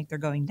people think they're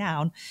going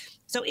down.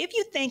 So if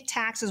you think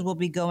taxes will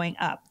be going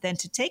up, then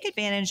to take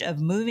advantage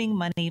of moving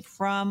money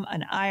from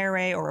an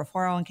IRA or a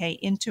 401k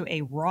into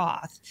a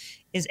Roth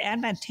is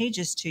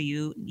advantageous to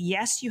you.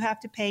 Yes, you have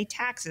to pay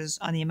taxes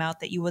on the amount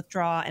that you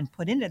withdraw and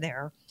put into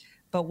there.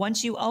 But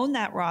once you own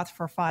that Roth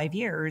for 5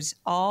 years,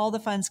 all the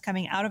funds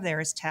coming out of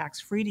there is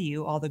tax-free to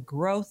you. All the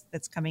growth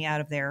that's coming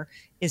out of there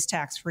is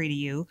tax-free to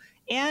you.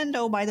 And,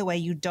 oh, by the way,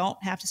 you don't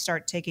have to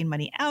start taking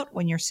money out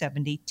when you're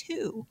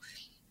 72.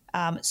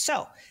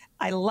 So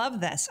I love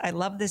this. I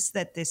love this,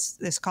 that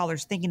this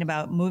caller's thinking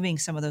about moving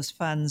some of those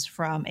funds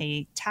from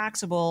a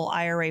taxable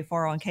IRA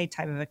 401k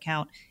type of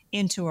account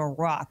into a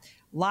Roth.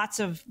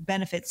 Lots of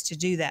benefits to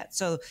do that.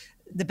 So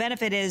the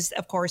benefit is,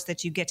 of course,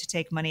 that you get to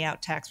take money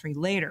out tax-free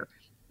later.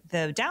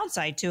 The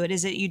downside to it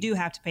is that you do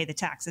have to pay the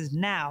taxes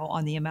now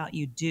on the amount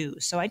you do.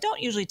 So I don't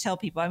usually tell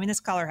people, I mean, this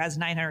caller has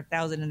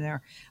 $900,000 in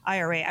their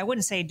IRA. I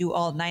wouldn't say do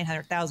all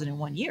 $900,000 in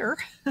 1 year,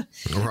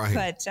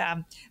 Right.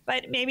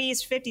 But maybe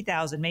it's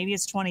 $50,000, maybe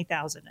it's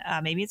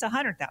 $20,000, maybe it's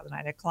 $100,000. I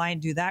had a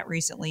client do that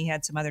recently. He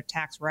had some other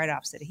tax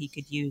write-offs that he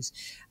could use.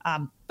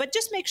 But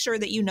just make sure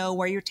that you know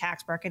where your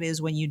tax bracket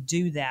is when you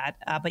do that.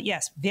 But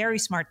yes, very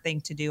smart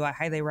thing to do. I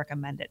highly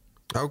recommend it.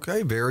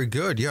 Okay, very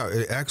good. Yeah,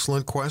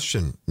 excellent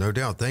question. No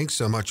doubt. Thanks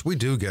so much. We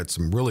do get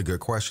some really good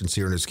questions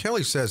here. And as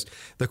Kelly says,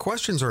 the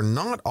questions are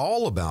not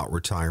all about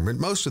retirement.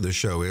 Most of the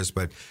show is,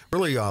 but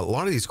really a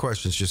lot of these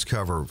questions just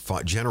cover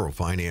general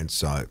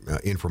finance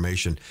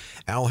information.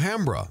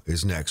 Alhambra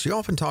is next. You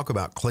often talk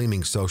about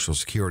claiming Social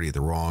Security at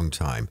the wrong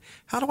time.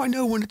 How do I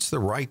know when it's the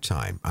right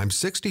time? I'm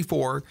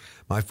 64.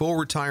 My full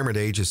retirement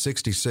age is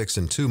 66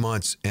 in 2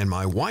 months, and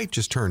my wife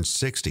just turned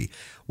 60.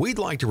 We'd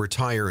like to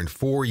retire in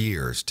 4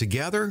 years.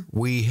 Together,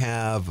 we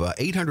have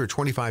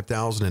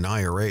 $825,000 in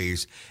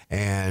IRAs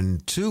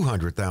and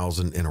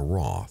 $200,000 in a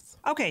Roth.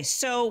 Okay,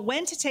 so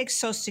when to take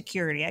Social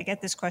Security? I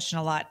get this question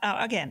a lot.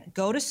 Again,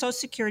 go to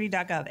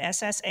socialsecurity.gov,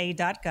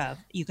 SSA.gov.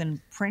 You can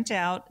print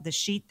out the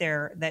sheet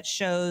there that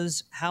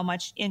shows how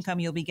much income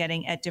you'll be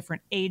getting at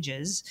different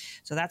ages.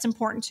 So that's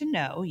important to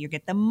know. You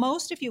get the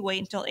most if you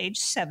wait until age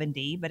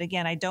 70. But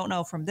again, I don't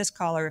know from this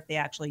caller if they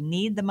actually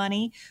need the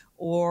money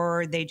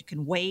or they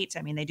can wait.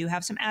 I mean, they do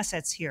have some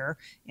assets here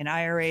in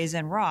IRAs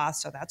and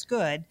Roths, so that's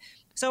good.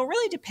 So it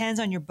really depends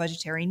on your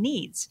budgetary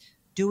needs.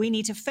 Do we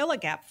need to fill a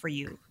gap for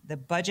you? The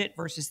budget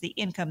versus the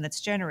income that's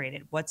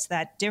generated. What's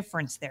that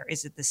difference there?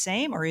 Is it the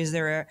same or is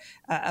there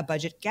a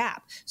budget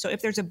gap? So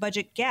if there's a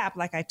budget gap,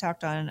 like I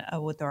talked on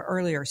with our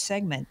earlier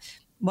segment,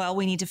 well,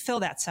 we need to fill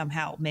that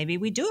somehow. Maybe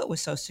we do it with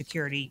Social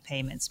Security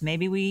payments.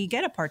 Maybe we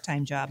get a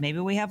part-time job. Maybe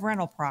we have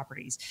rental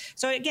properties.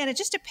 So again, it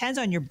just depends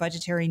on your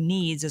budgetary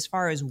needs as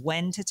far as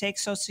when to take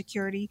Social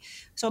Security.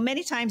 So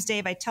many times,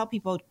 Dave, I tell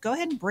people, go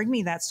ahead and bring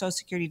me that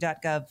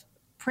socialsecurity.gov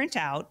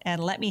printout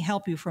and let me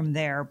help you from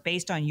there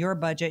based on your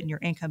budget and your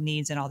income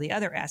needs and all the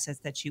other assets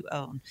that you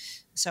own.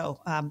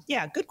 So,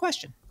 yeah, good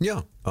question.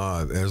 Yeah,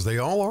 as they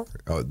all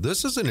are.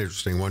 This is an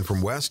interesting one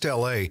from West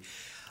LA.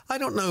 I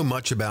don't know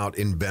much about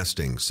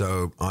investing,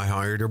 so I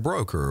hired a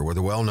broker with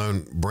a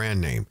well-known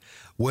brand name.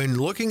 When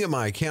looking at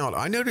my account,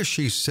 I noticed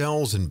she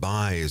sells and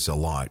buys a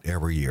lot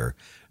every year.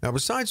 Now,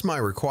 besides my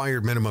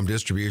required minimum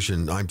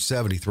distribution, I'm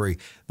 73,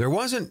 there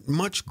wasn't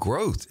much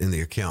growth in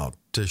the account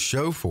to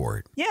show for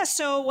it. Yeah,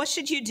 so what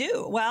should you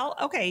do? Well,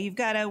 okay, you've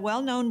got a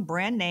well-known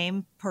brand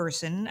name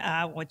person,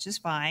 which is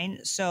fine.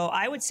 So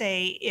I would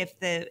say if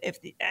the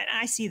and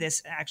I see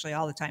this actually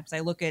all the time because I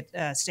look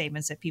at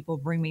statements that people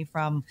bring me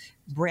from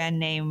brand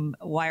name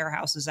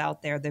wirehouses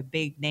out there, the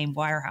big name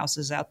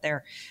wirehouses out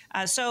there.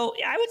 So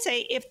I would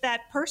say if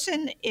that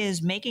person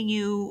is making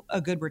you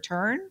a good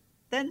return,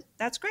 then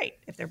that's great.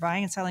 If they're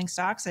buying and selling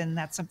stocks and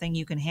that's something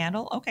you can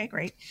handle, okay,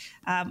 great.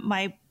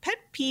 My pet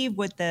peeve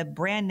with the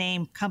brand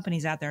name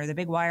companies out there, the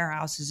big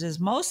wirehouses, is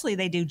mostly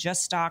they do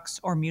just stocks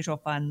or mutual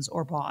funds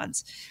or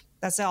bonds.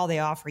 That's all they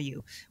offer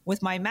you.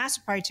 With my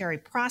master proprietary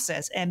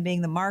process, M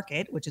being the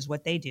market, which is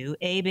what they do,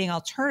 A being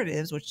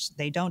alternatives, which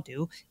they don't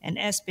do, and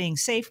S being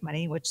safe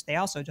money, which they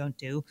also don't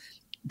do,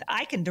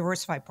 I can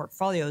diversify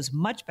portfolios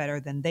much better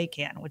than they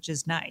can, which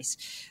is nice.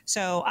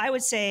 So I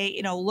would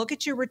say, look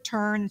at your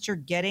return that you're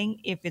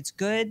getting. If it's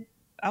good,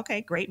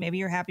 okay, great. Maybe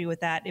you're happy with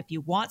that. If you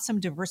want some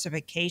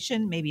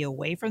diversification, maybe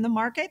away from the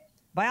market,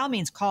 by all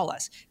means, call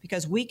us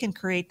because we can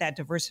create that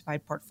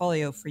diversified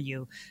portfolio for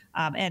you.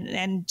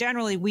 And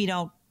generally, we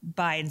don't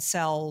buy and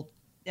sell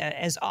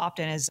as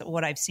often as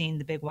what I've seen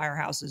the big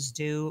wirehouses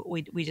do.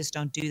 We just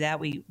don't do that.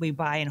 We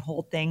buy and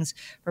hold things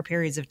for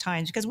periods of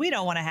time because we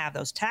don't want to have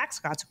those tax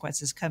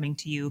consequences coming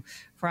to you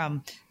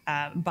from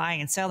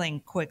buying and selling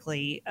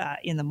quickly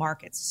in the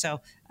markets.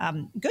 So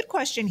good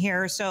question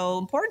here. So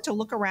important to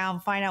look around,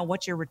 find out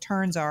what your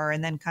returns are,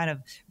 and then kind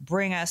of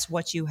bring us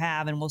what you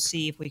have, and we'll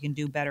see if we can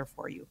do better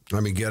for you.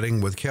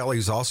 Getting with Kelly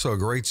is also a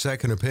great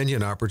second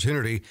opinion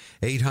opportunity.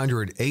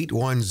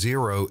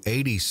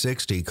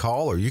 800-810-8060.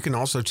 Call, or you can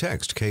also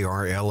text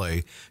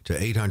KRLA to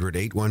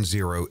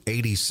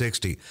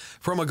 800-810-8060.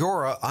 From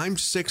Agora, I'm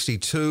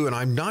 62 and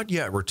I'm not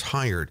yet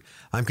retired.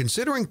 I'm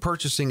considering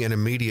purchasing an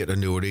immediate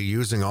annuity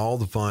using all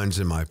the funds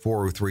in my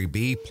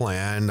 403B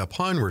plan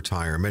upon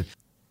retirement.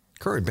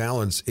 Current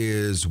balance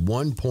is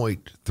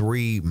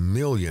 $1.3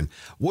 million.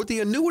 Would the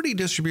annuity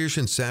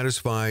distribution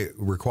satisfy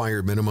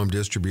required minimum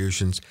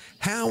distributions?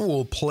 How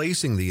will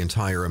placing the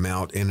entire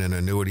amount in an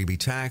annuity be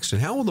taxed,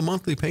 and how will the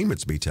monthly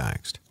payments be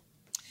taxed?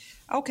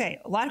 Okay,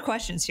 a lot of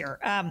questions here.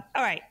 All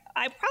right.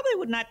 I probably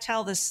would not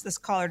tell this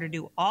caller to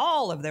do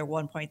all of their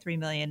 $1.3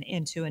 million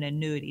into an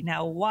annuity.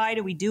 Now, why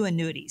do we do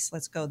annuities?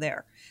 Let's go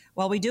there.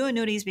 Well, we do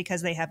annuities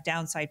because they have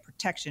downside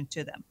protection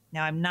to them.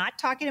 Now, I'm not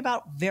talking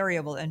about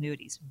variable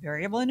annuities.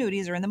 Variable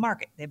annuities are in the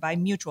market. They buy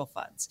mutual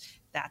funds.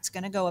 That's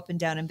going to go up and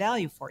down in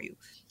value for you.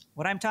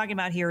 What I'm talking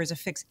about here is a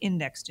fixed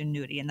indexed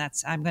annuity, and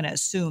I'm going to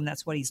assume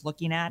that's what he's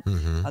looking at,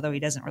 although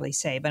he doesn't really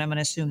say, but I'm going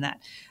to assume that.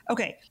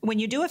 Okay, when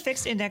you do a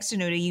fixed indexed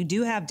annuity, you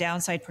do have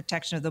downside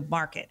protection of the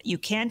market. You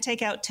can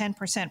take out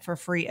 10% for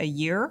free a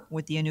year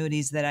with the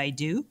annuities that I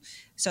do,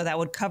 so that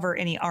would cover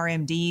any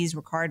RMDs,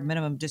 required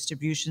minimum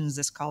distributions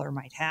this caller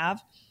might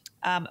have.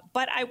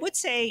 But I would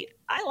say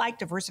I like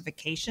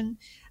diversification.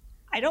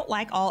 I don't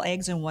like all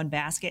eggs in one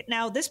basket.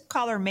 Now, this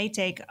caller may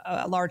take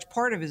a large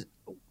portion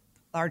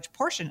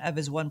of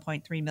his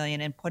 $1.3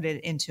 million and put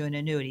it into an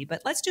annuity.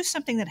 But let's do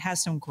something that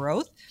has some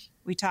growth.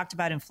 We talked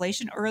about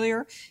inflation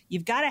earlier.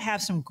 You've got to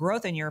have some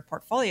growth in your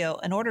portfolio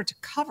in order to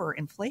cover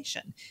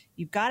inflation.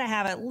 You've got to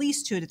have at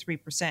least 2 to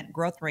 3%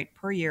 growth rate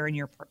per year in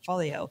your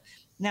portfolio.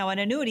 Now, an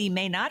annuity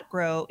may not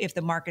grow if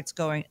the markets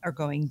are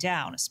going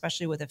down,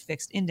 especially with a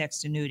fixed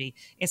indexed annuity.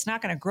 It's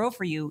not going to grow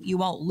for you. You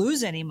won't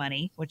lose any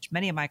money, which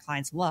many of my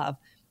clients love,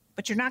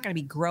 but you're not going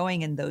to be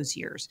growing in those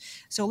years.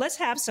 So let's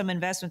have some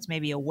investments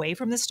maybe away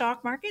from the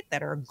stock market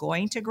that are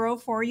going to grow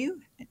for you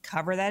and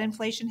cover that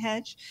inflation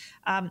hedge.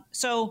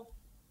 So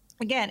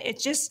again,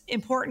 it's just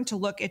important to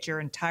look at your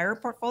entire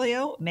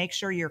portfolio, make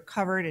sure you're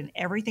covered in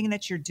everything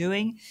that you're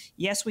doing.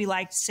 Yes, we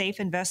like safe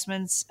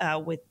investments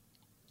with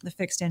the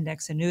fixed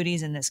index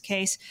annuities in this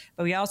case,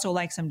 but we also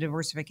like some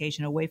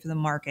diversification away from the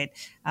market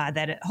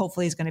that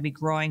hopefully is going to be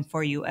growing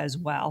for you as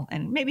well,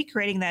 and maybe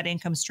creating that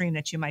income stream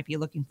that you might be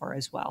looking for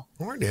as well.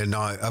 All right. And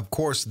of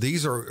course,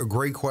 these are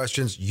great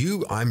questions.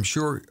 You, I'm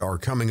sure, are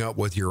coming up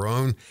with your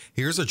own.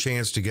 Here's a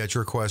chance to get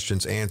your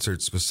questions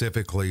answered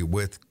specifically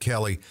with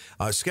Kelly.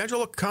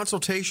 Schedule a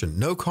consultation.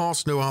 No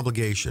cost, no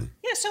obligation.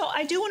 Yeah, so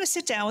I do want to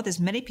sit down with as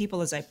many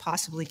people as I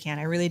possibly can.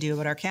 I really do,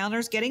 but our calendar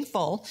is getting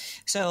full.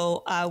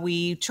 So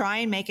we try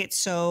and make it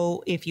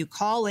so if you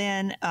call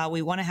in,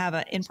 we want to have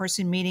an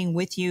in-person meeting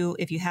with you.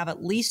 If you have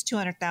at least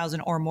 $200,000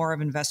 or more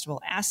of investable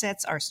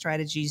assets, our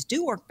strategies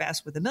do work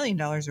best with $1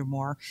 million or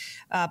more.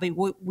 But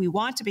we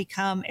want to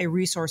become a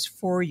resource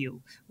for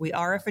you. We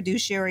are a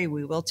fiduciary.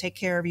 We will take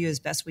care of you as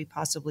best we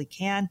possibly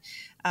can.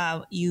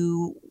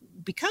 You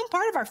become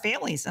part of our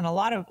families in a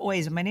lot of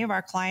ways. Many of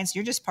our clients,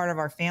 you're just part of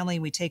our family.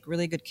 We take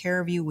really good care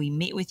of you. We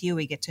meet with you.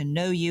 We get to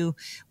know you.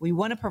 We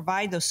want to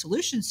provide those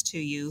solutions to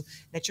you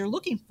that you're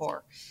looking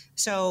for.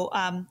 So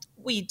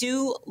we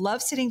do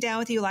love sitting down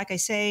with you. Like I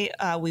say,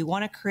 we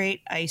want to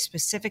create a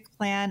specific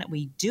plan.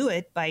 We do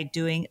it by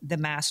doing the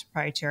master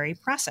proprietary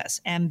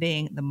process, M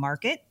being the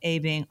market, A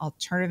being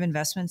alternative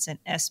investments, and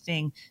S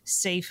being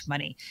safe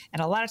money.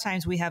 And a lot of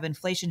times we have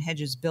inflation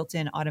hedges built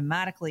in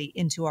automatically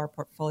into our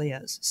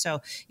portfolios.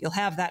 So you'll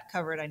have that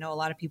covered. I know a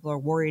lot of people are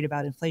worried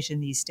about inflation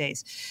these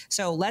days.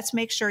 So let's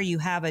make sure you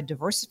have a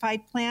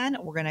diversified plan.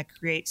 We're going to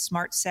create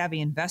smart,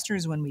 savvy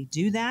investors when we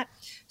do that.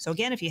 So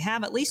again, if you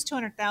have at least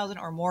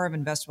 $200,000 or more of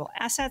investable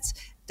assets,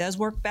 does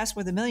work best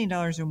with $1 million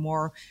or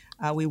more.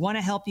 We want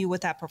to help you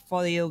with that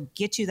portfolio,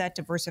 get you that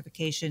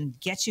diversification,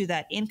 get you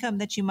that income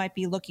that you might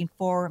be looking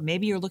for.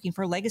 Maybe you're looking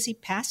for legacy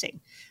passing.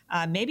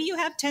 Maybe you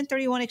have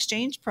 1031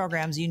 exchange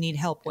programs you need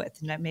help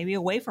with, maybe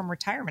away from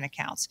retirement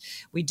accounts.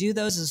 We do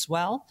those as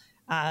well.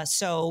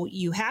 So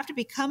you have to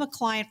become a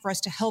client for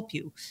us to help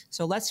you.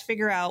 So let's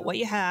figure out what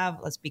you have.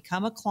 Let's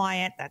become a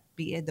client.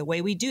 The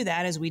way we do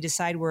that is we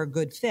decide we're a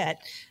good fit.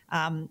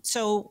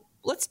 So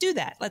let's do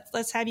that.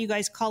 Let's have you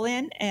guys call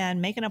in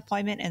and make an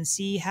appointment and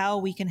see how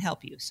we can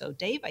help you. So,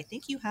 Dave, I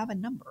think you have a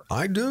number.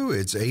 I do.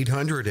 It's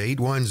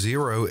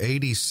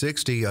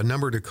 800-810-8060, a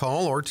number to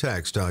call or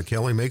text.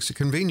 Kelly makes it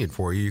convenient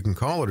for you. You can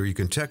call it or you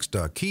can text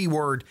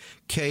keyword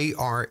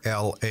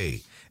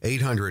KRLA.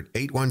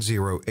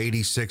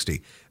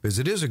 800-810-8060, because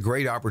it is a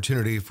great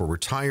opportunity for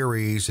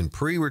retirees and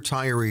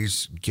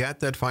pre-retirees.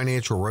 Get that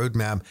financial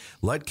roadmap.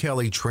 Let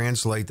Kelly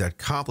translate that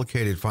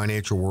complicated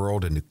financial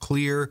world into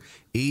clear,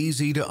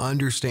 easy to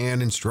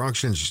understand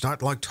instructions. She's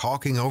not like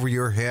talking over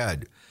your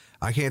head.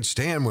 I can't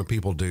stand when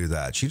people do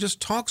that. She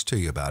just talks to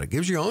you about it,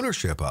 gives you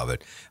ownership of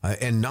it,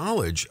 and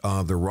knowledge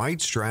of the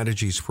right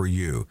strategies for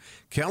you.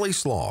 Kelly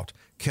Slaught,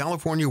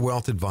 California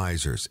Wealth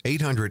Advisors,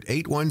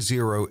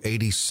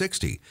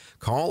 800-810-8060.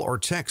 Call or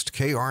text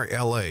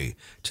KRLA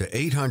to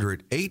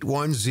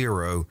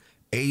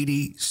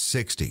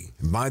 800-810-8060.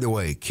 And by the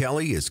way,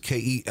 Kelly is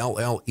Kelley.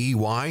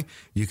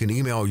 You can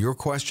email your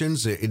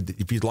questions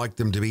if you'd like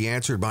them to be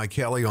answered by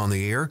Kelly on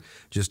the air.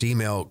 Just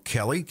email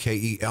Kelly,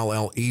 Kelley,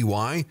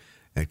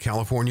 at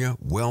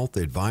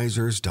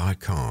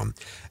CaliforniaWealthAdvisors.com.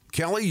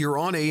 Kelly, you're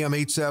on AM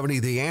 870,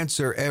 The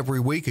Answer,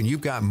 every week, and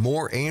you've got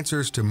more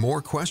answers to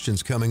more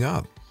questions coming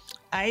up.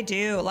 I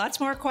do. Lots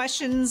more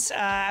questions.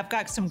 I've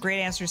got some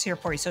great answers here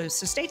for you. So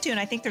stay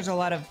tuned. I think there's a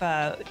lot of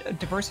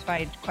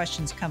diversified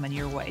questions coming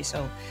your way.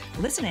 So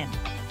listen in.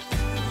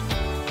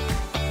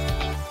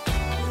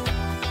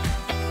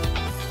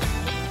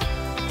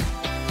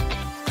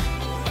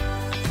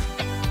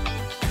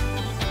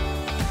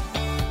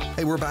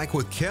 Hey, we're back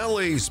with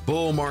Kelly's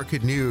Bull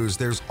Market News.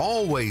 There's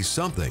always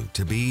something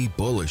to be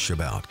bullish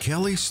about.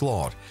 Kelly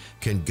Slaught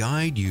can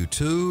guide you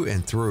to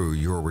and through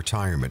your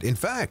retirement. In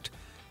fact,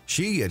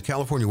 she at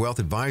California Wealth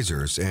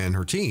Advisors and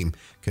her team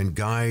can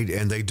guide,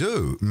 and they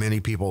do, many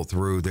people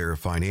through their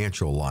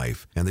financial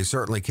life. And they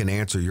certainly can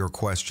answer your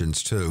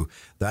questions too.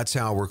 That's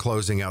how we're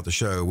closing out the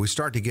show. We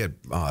start to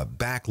get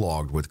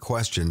backlogged with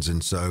questions.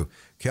 And so,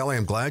 Kelly,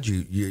 I'm glad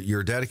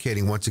you're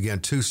dedicating once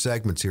again 2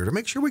 segments here to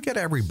make sure we get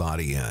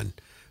everybody in.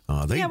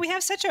 We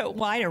have such a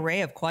wide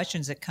array of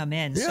questions that come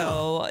in. Yeah.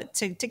 So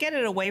to get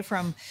it away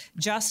from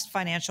just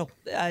financial,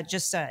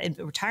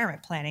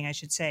 retirement planning, I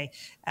should say,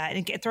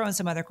 and throw in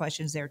some other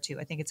questions there too.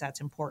 I think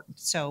that's important.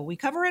 So we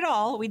cover it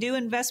all. We do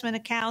investment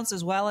accounts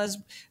as well as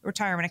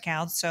retirement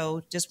accounts.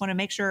 So just want to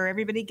make sure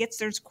everybody gets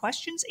their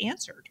questions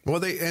answered.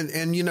 Well,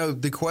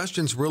 the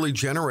questions really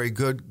generate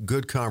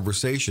good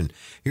conversation.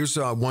 Here's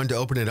one to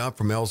open it up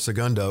from El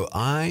Segundo.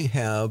 I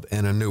have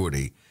an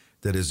annuity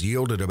that has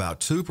yielded about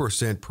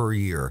 2% per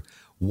year.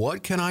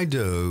 What can I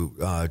do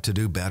to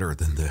do better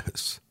than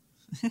this?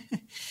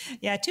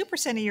 Yeah,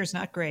 2% a year is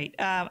not great.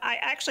 I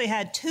actually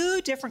had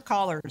 2 different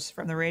callers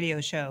from the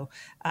radio show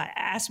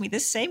ask me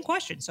this same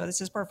question. So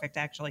this is perfect,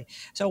 actually.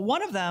 So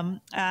one of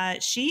them,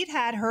 she'd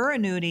had her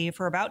annuity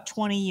for about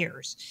 20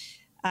 years.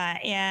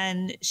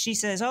 And she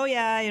says, oh,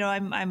 yeah,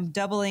 I'm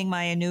doubling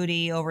my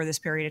annuity over this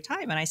period of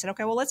time. And I said,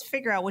 okay, well, let's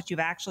figure out what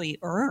you've actually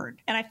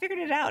earned. And I figured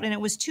it out. And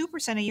it was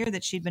 2% a year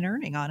that she'd been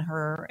earning on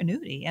her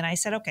annuity. And I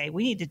said, okay,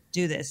 we need to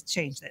do this,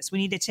 change this. We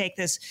need to take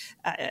this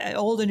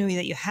old annuity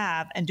that you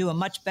have and do a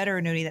much better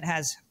annuity that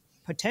has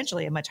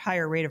potentially a much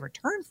higher rate of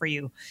return for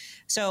you.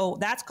 So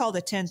that's called a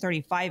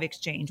 1035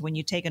 exchange, when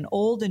you take an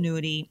old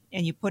annuity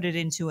and you put it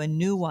into a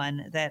new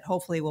one that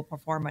hopefully will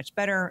perform much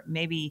better.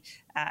 Maybe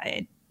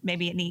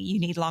you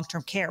need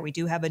long-term care. We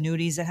do have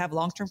annuities that have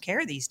long-term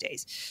care these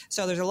days.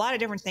 So there's a lot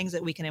of different things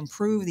that we can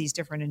improve these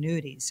different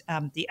annuities.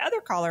 The other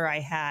caller I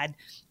had,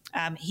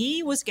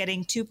 he was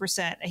getting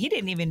 2%. He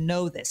didn't even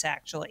know this,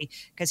 actually,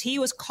 because he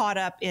was caught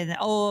up in,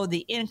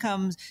 the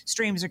income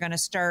streams are going to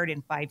start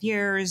in 5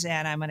 years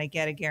and I'm going to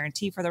get a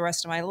guarantee for the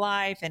rest of my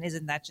life. And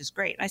isn't that just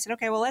great? And I said,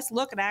 okay, well, let's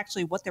look at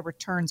actually what the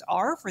returns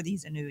are for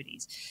these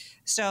annuities.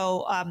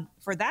 So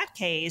for that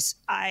case,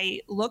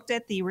 I looked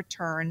at the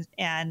returns,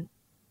 and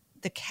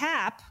the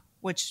cap,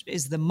 which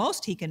is the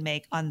most he can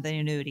make on the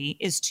annuity,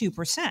 is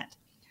 2%.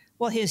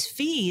 Well, his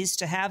fees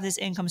to have this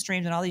income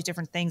streams and all these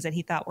different things that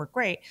he thought were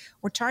great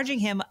were charging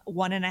him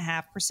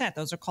 1.5%.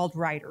 Those are called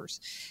riders.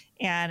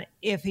 And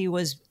if he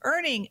was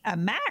earning a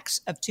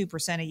max of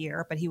 2% a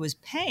year, but he was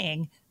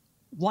paying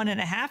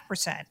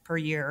 1.5% per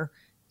year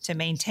to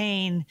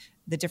maintain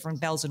the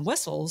different bells and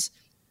whistles,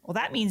 well,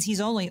 that means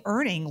he's only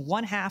earning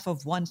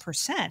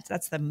 1/2%.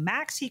 That's the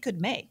max he could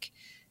make.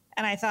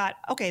 And I thought,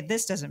 okay,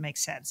 this doesn't make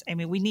sense. I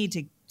mean, we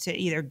need to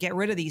either get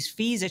rid of these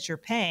fees that you're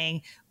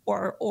paying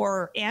or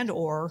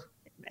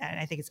and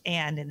I think it's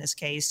and in this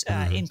case,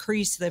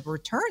 increase the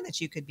return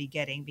that you could be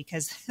getting,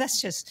 because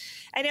that's just,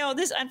 I know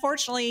this,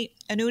 unfortunately,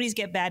 annuities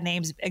get bad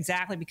names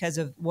exactly because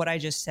of what I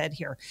just said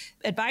here.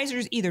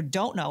 Advisors either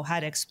don't know how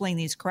to explain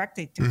these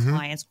correctly to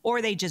clients,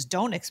 or they just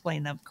don't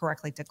explain them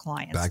correctly to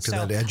clients. Back to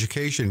that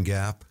education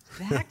gap.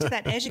 Back to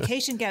that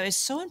education gap is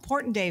so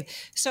important, Dave.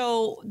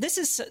 So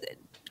this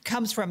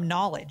comes from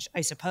knowledge,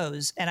 I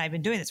suppose. And I've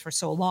been doing this for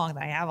so long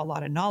that I have a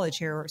lot of knowledge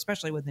here,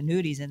 especially with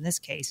annuities in this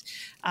case.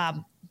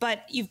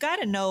 But you've got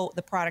to know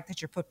the product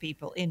that you're put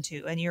people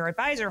into, and your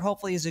advisor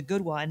hopefully is a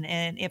good one.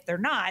 And if they're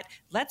not,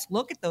 let's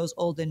look at those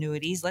old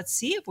annuities. Let's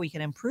see if we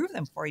can improve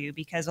them for you,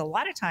 because a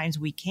lot of times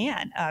we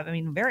can.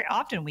 Very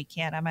often we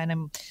can.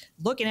 I'm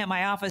looking at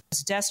my office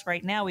desk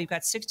right now. We've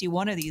got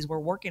 61 of these. We're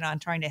working on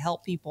trying to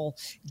help people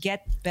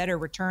get better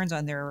returns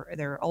on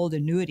their old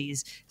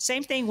annuities.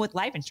 Same thing with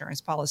life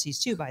insurance policies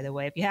too, by the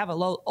way. If you have a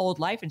old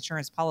life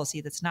insurance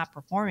policy that's not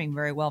performing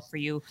very well for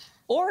you,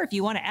 or if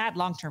you want to add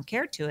long-term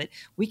care to it,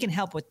 we can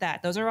help with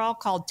that. Those are all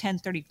called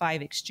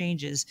 1035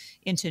 exchanges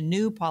into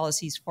new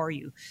policies for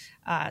you.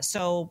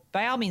 So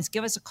by all means,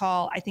 give us a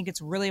call. I think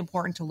it's really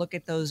important to look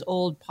at those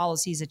old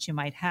policies that you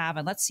might have,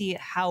 and let's see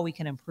how we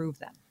can improve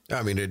them.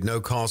 I mean, at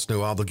no cost,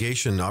 no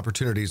obligation,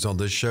 opportunities on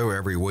this show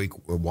every week.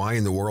 Why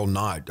in the world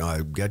not?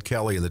 Get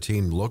Kelly and the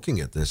team looking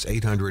at this.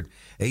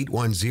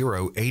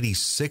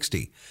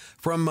 800-810-8060.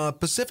 From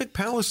Pacific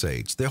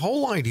Palisades, the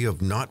whole idea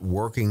of not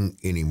working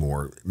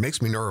anymore makes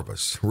me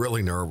nervous,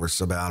 really nervous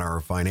about our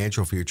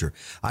financial future.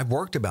 I've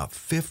worked about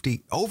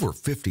over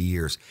 50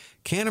 years.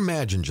 Can't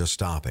imagine just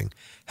stopping.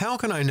 How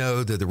can I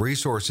know that the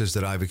resources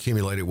that I've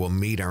accumulated will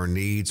meet our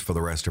needs for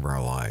the rest of our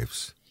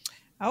lives?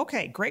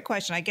 Okay, great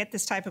question. I get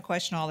this type of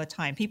question all the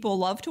time. People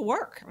love to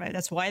work, right?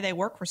 That's why they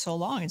work for so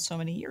long and so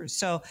many years.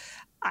 So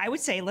I would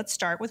say let's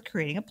start with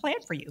creating a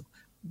plan for you.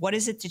 What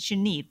is it that you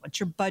need? What's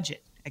your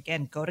budget?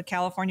 Again, go to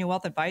California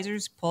Wealth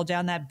Advisors, pull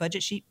down that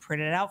budget sheet,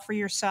 print it out for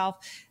yourself.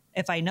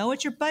 If I know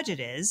what your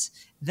budget is,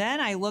 then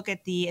I look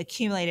at the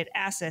accumulated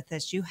asset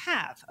that you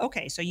have.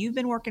 Okay, so you've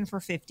been working for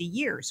 50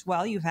 years.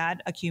 Well, you've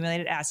had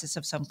accumulated assets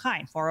of some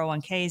kind,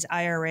 401ks,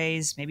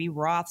 IRAs, maybe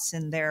Roths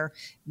in there.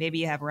 Maybe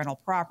you have rental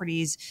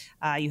properties.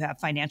 You have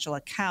financial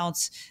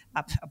accounts.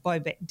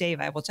 Boy,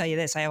 Dave, I will tell you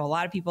this. I have a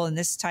lot of people in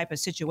this type of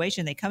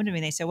situation. They come to me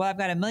and they say, well, I've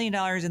got $1 million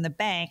in the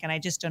bank and I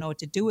just don't know what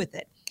to do with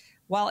it.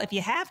 Well, if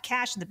you have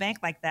cash in the bank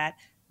like that,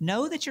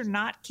 know that you're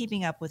not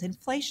keeping up with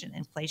inflation.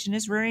 Inflation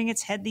is rearing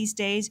its head these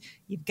days.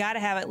 You've got to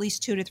have at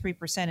least 2 to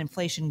 3%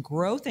 inflation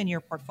growth in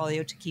your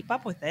portfolio to keep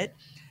up with it.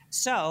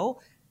 So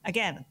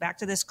again, back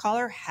to this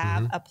caller,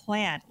 have a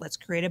plan. Let's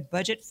create a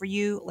budget for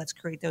you. Let's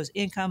create those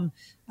income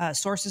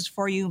sources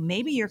for you.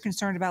 Maybe you're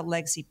concerned about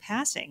legacy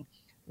passing.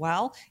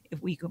 Well,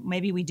 if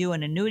maybe we do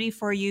an annuity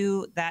for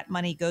you, that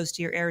money goes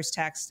to your heirs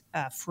tax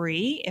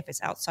free if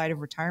it's outside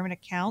of retirement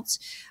accounts.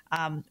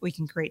 We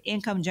can create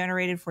income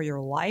generated for your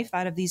life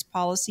out of these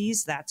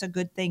policies. That's a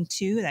good thing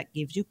too. That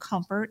gives you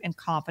comfort and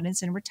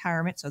confidence in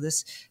retirement. So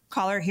this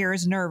caller here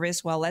is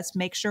nervous. Well, let's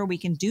make sure we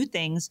can do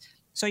things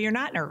so you're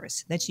not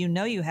nervous, that you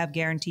know you have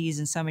guarantees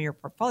in some of your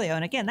portfolio.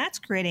 And again, that's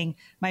creating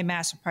my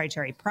master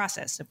proprietary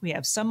process. If we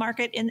have some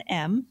market in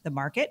M, the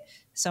market,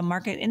 some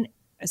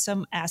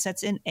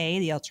assets in A,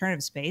 the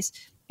alternative space,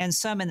 and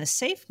some in the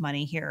safe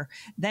money here,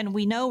 then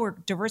we know we're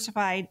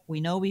diversified.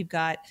 We know we've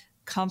got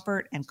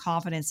comfort and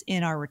confidence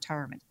in our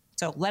retirement.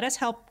 So let us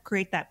help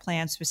create that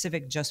plan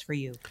specific just for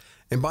you.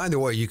 And by the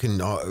way, you can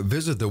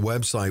visit the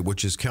website,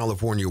 which is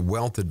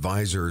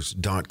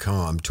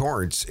CaliforniaWealthAdvisors.com.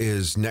 Torrance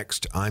is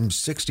next. I'm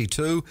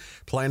 62,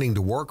 planning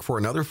to work for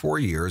another 4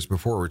 years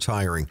before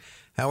retiring.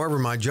 However,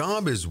 my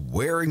job is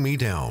wearing me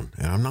down,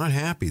 and I'm not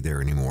happy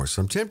there anymore.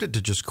 So I'm tempted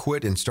to just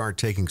quit and start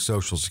taking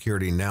Social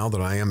Security now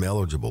that I am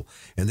eligible,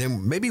 and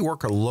then maybe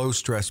work a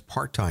low-stress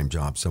part-time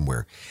job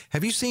somewhere.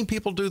 Have you seen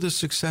people do this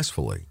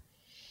successfully?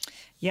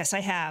 Yes, I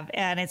have.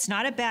 And it's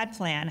not a bad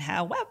plan.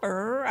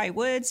 However, I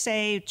would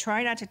say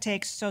try not to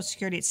take Social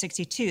Security at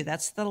 62.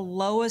 That's the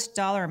lowest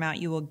dollar amount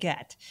you will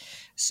get.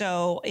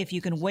 So if you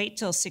can wait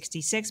till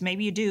 66,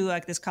 maybe you do,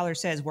 like this caller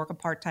says, work a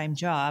part-time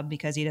job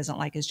because he doesn't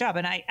like his job.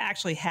 And I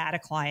actually had a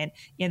client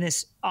in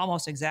this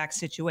almost exact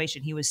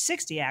situation. He was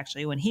 60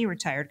 actually when he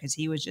retired because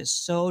he was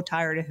just so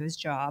tired of his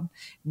job,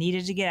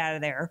 needed to get out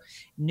of there,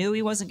 knew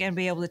he wasn't going to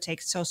be able to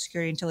take Social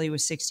Security until he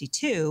was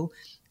 62.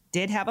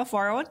 Did have a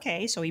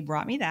 401k, so he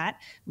brought me that.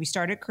 We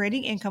started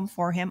creating income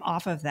for him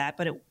off of that,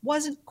 but it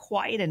wasn't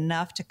quite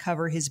enough to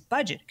cover his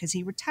budget because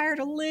he retired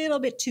a little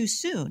bit too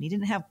soon. He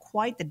didn't have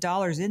quite the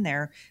dollars in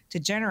there to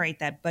generate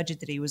that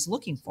budget that he was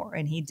looking for,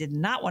 and he did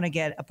not want to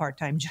get a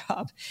part-time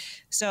job.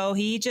 So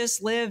he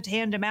just lived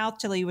hand to mouth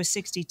till he was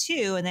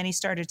 62, and then he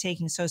started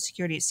taking Social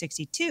Security at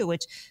 62,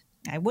 which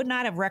I would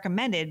not have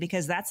recommended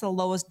because that's the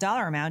lowest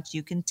dollar amount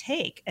you can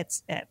take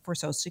for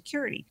Social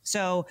Security.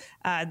 So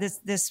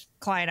this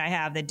client I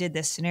have that did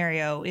this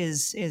scenario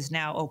is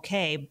now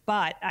okay,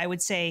 but I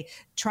would say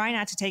try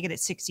not to take it at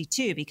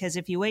 62 because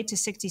if you wait to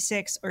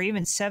 66 or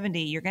even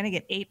 70, you're going to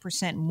get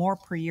 8% more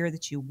per year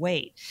that you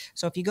wait.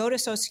 So if you go to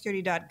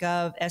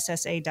socialsecurity.gov,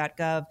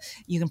 ssa.gov,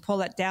 you can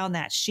pull down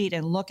that sheet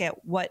and look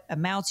at what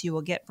amounts you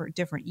will get for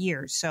different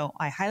years. So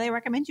I highly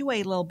recommend you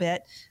wait a little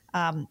bit.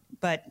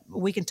 But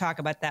we can talk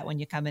about that when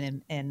you come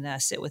in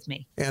and sit with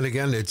me. And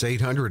again, it's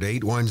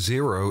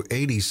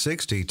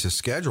 800-810-8060 to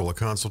schedule a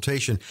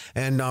consultation.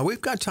 And we've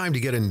got time to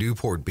get in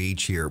Newport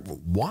Beach here.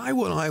 Why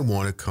would I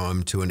want to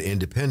come to an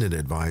independent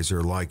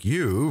advisor like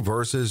you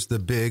versus the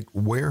big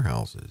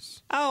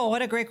warehouses? Oh,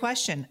 what a great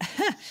question.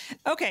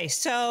 Okay,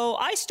 so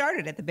I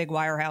started at the big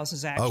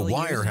wirehouses, actually. Oh,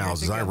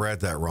 wirehouses. I read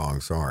that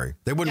wrong. Sorry.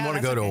 They wouldn't want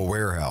to go to a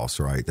warehouse,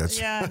 right?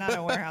 Yeah, not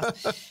a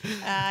warehouse. The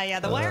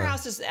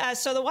wirehouses.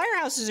 So the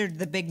wirehouses are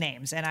the big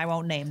names, and I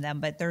won't name them,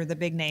 but they're the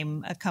big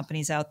name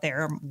companies out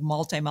there,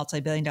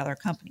 multi-billion dollar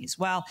companies.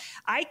 Well,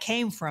 I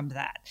came from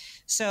that.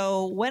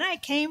 So when I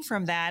came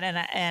from that,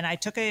 and I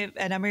took a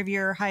number of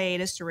year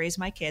hiatus to raise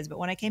my kids, but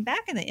when I came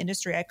back in the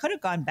industry, I could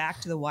have gone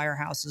back to the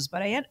wirehouses,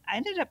 but I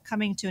ended up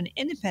coming to an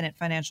independent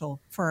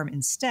financial firm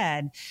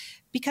instead,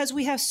 because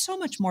we have so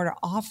much more to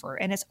offer.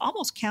 And it's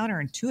almost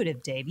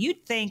counterintuitive, Dave.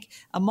 You'd think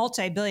a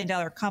multi-billion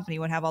dollar company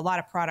would have a lot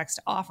of products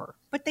to offer,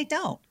 but they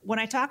don't. When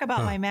I talk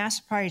about my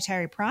master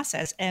proprietary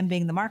process and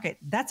being the market,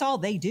 that's all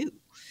they do.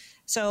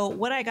 So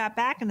when I got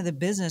back into the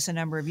business a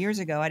number of years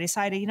ago, I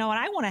decided, you know what,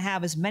 I want to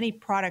have as many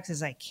products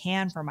as I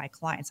can for my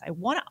clients. I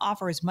want to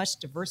offer as much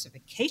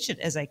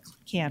diversification as I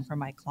can for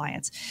my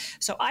clients.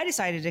 So I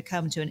decided to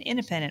come to an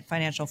independent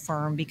financial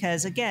firm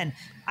because, again,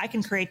 I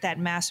can create that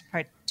master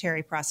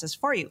proprietary process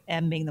for you.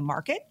 M being the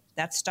market,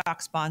 that's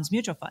stocks, bonds,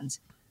 mutual funds.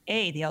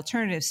 A, the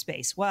alternative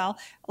space. Well,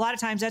 a lot of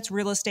times that's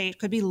real estate,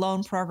 could be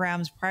loan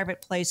programs,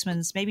 private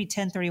placements, maybe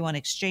 1031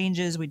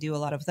 exchanges. We do a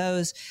lot of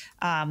those.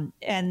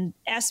 And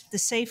S, the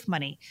safe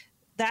money.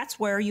 That's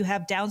where you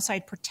have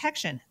downside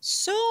protection.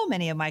 So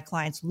many of my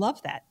clients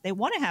love that. They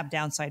want to have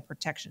downside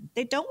protection.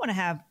 They don't want to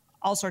have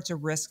all sorts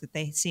of risks that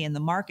they see in the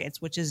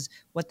markets, which is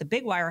what the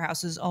big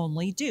wirehouses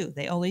only do.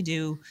 They only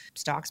do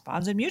stocks,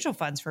 bonds, and mutual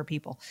funds for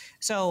people.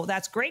 So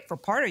that's great for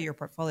part of your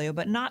portfolio,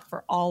 but not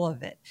for all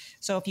of it.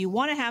 So if you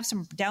want to have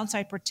some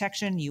downside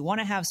protection, you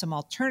want to have some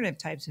alternative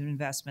types of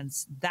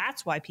investments,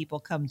 that's why people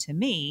come to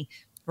me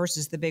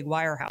versus the big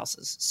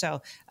wirehouses. So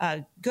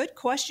good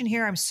question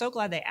here. I'm so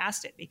glad they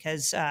asked it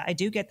because I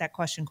do get that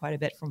question quite a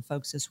bit from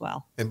folks as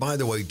well. And by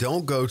the way,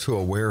 don't go to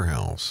a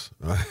warehouse.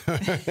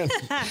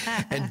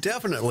 And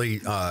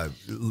definitely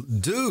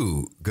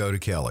do go to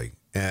Kelly.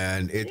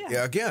 And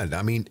again,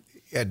 I mean,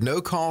 at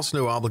no cost,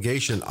 no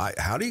obligation,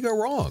 how do you go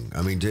wrong?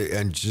 I mean,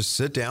 and just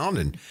sit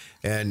down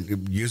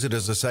and use it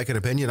as a second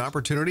opinion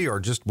opportunity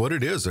or just what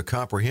it is, a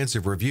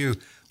comprehensive review.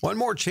 One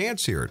more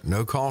chance here.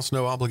 No cost,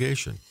 no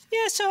obligation.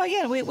 Yeah, so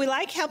again, we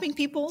like helping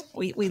people.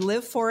 We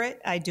live for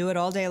it. I do it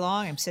all day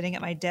long. I'm sitting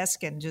at my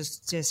desk and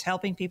just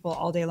helping people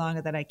all day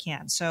long that I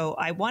can. So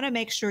I want to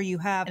make sure you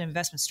have an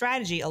investment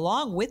strategy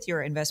along with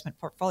your investment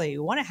portfolio.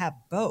 You want to have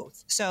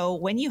both. So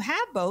when you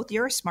have both,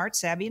 you're a smart,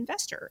 savvy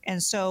investor.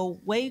 And so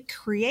we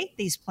create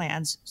these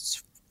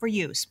plans for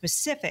you,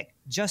 specific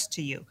just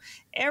to you.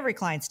 Every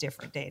client's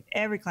different, Dave.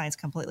 Every client's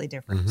completely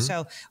different. Mm-hmm.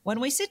 So when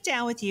we sit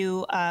down with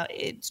you,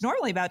 it's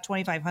normally about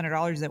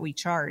 $2,500 that we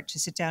charge to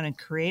sit down and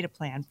create a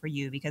plan for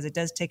you because it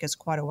does take us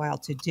quite a while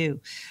to do.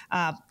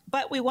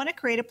 But we want to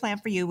create a plan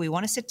for you. We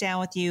want to sit down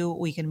with you.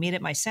 We can meet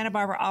at my Santa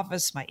Barbara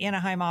office, my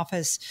Anaheim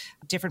office,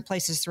 different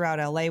places throughout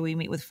LA. We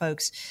meet with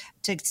folks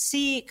to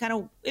see kind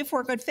of if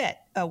we're a good fit.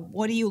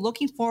 What are you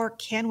looking for?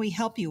 Can we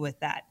help you with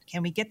that?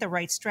 Can we get the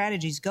right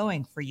strategies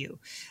going for you?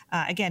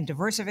 Again,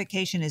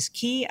 diversification is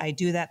key. I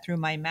do that through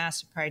my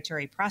master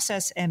proprietary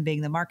process, M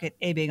being the market,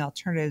 A being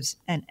alternatives,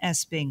 and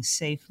S being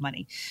safe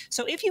money.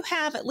 So if you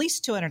have at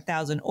least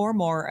 $200,000 or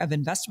more of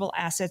investable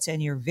assets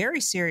and you're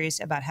very serious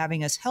about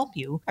having us help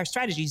you, our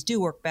strategies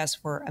do work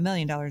best for $1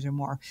 million or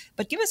more.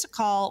 But give us a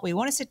call. We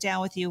want to sit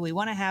down with you. We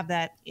want to have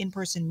that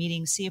in-person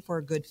meeting, see if we're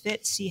a good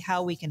fit, see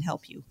how we can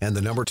help you. And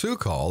the number to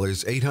call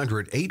is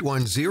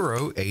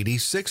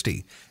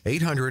 800-810-8060.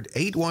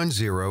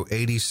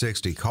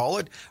 800-810-8060. Call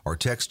it or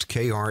text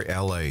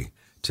KRLA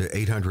to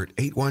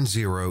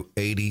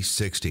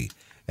 800-810-8060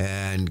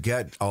 and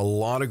get a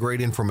lot of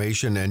great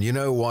information. And you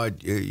know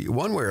what?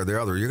 One way or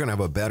the other, you're going to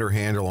have a better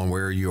handle on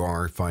where you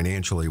are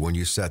financially when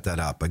you set that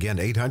up. Again,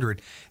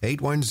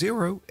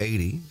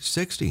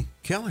 800-810-8060.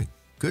 Kelly,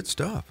 good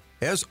stuff.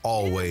 As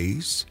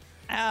always.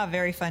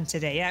 Very fun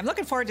today. Yeah, I'm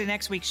looking forward to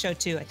next week's show,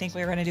 too. I think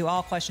we're going to do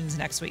all questions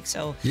next week.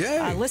 So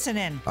listen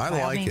in. I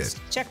like it.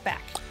 Check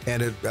back.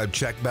 And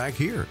check back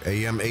here,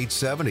 AM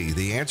 870.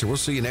 The Answer. We'll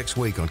see you next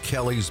week on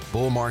Kelly's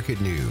Bull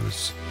Market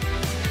News.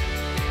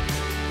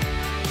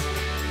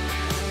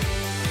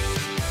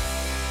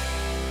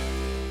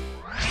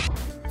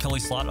 Kelly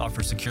Slott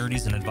offers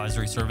securities and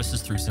advisory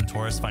services through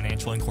Centaurus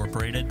Financial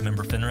Incorporated,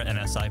 member FINRA and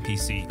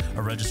SIPC,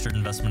 a registered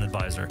investment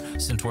advisor.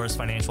 Centaurus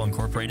Financial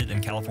Incorporated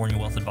and California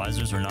Wealth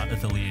Advisors are not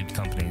affiliated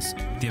companies.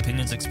 The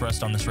opinions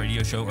expressed on this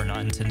radio show are not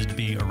intended to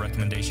be a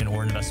recommendation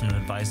or investment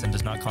advice and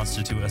does not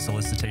constitute a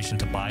solicitation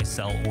to buy,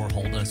 sell, or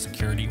hold a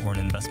security or an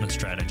investment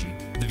strategy.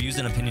 The views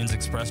and opinions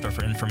expressed are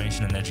for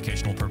information and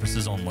educational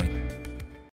purposes only.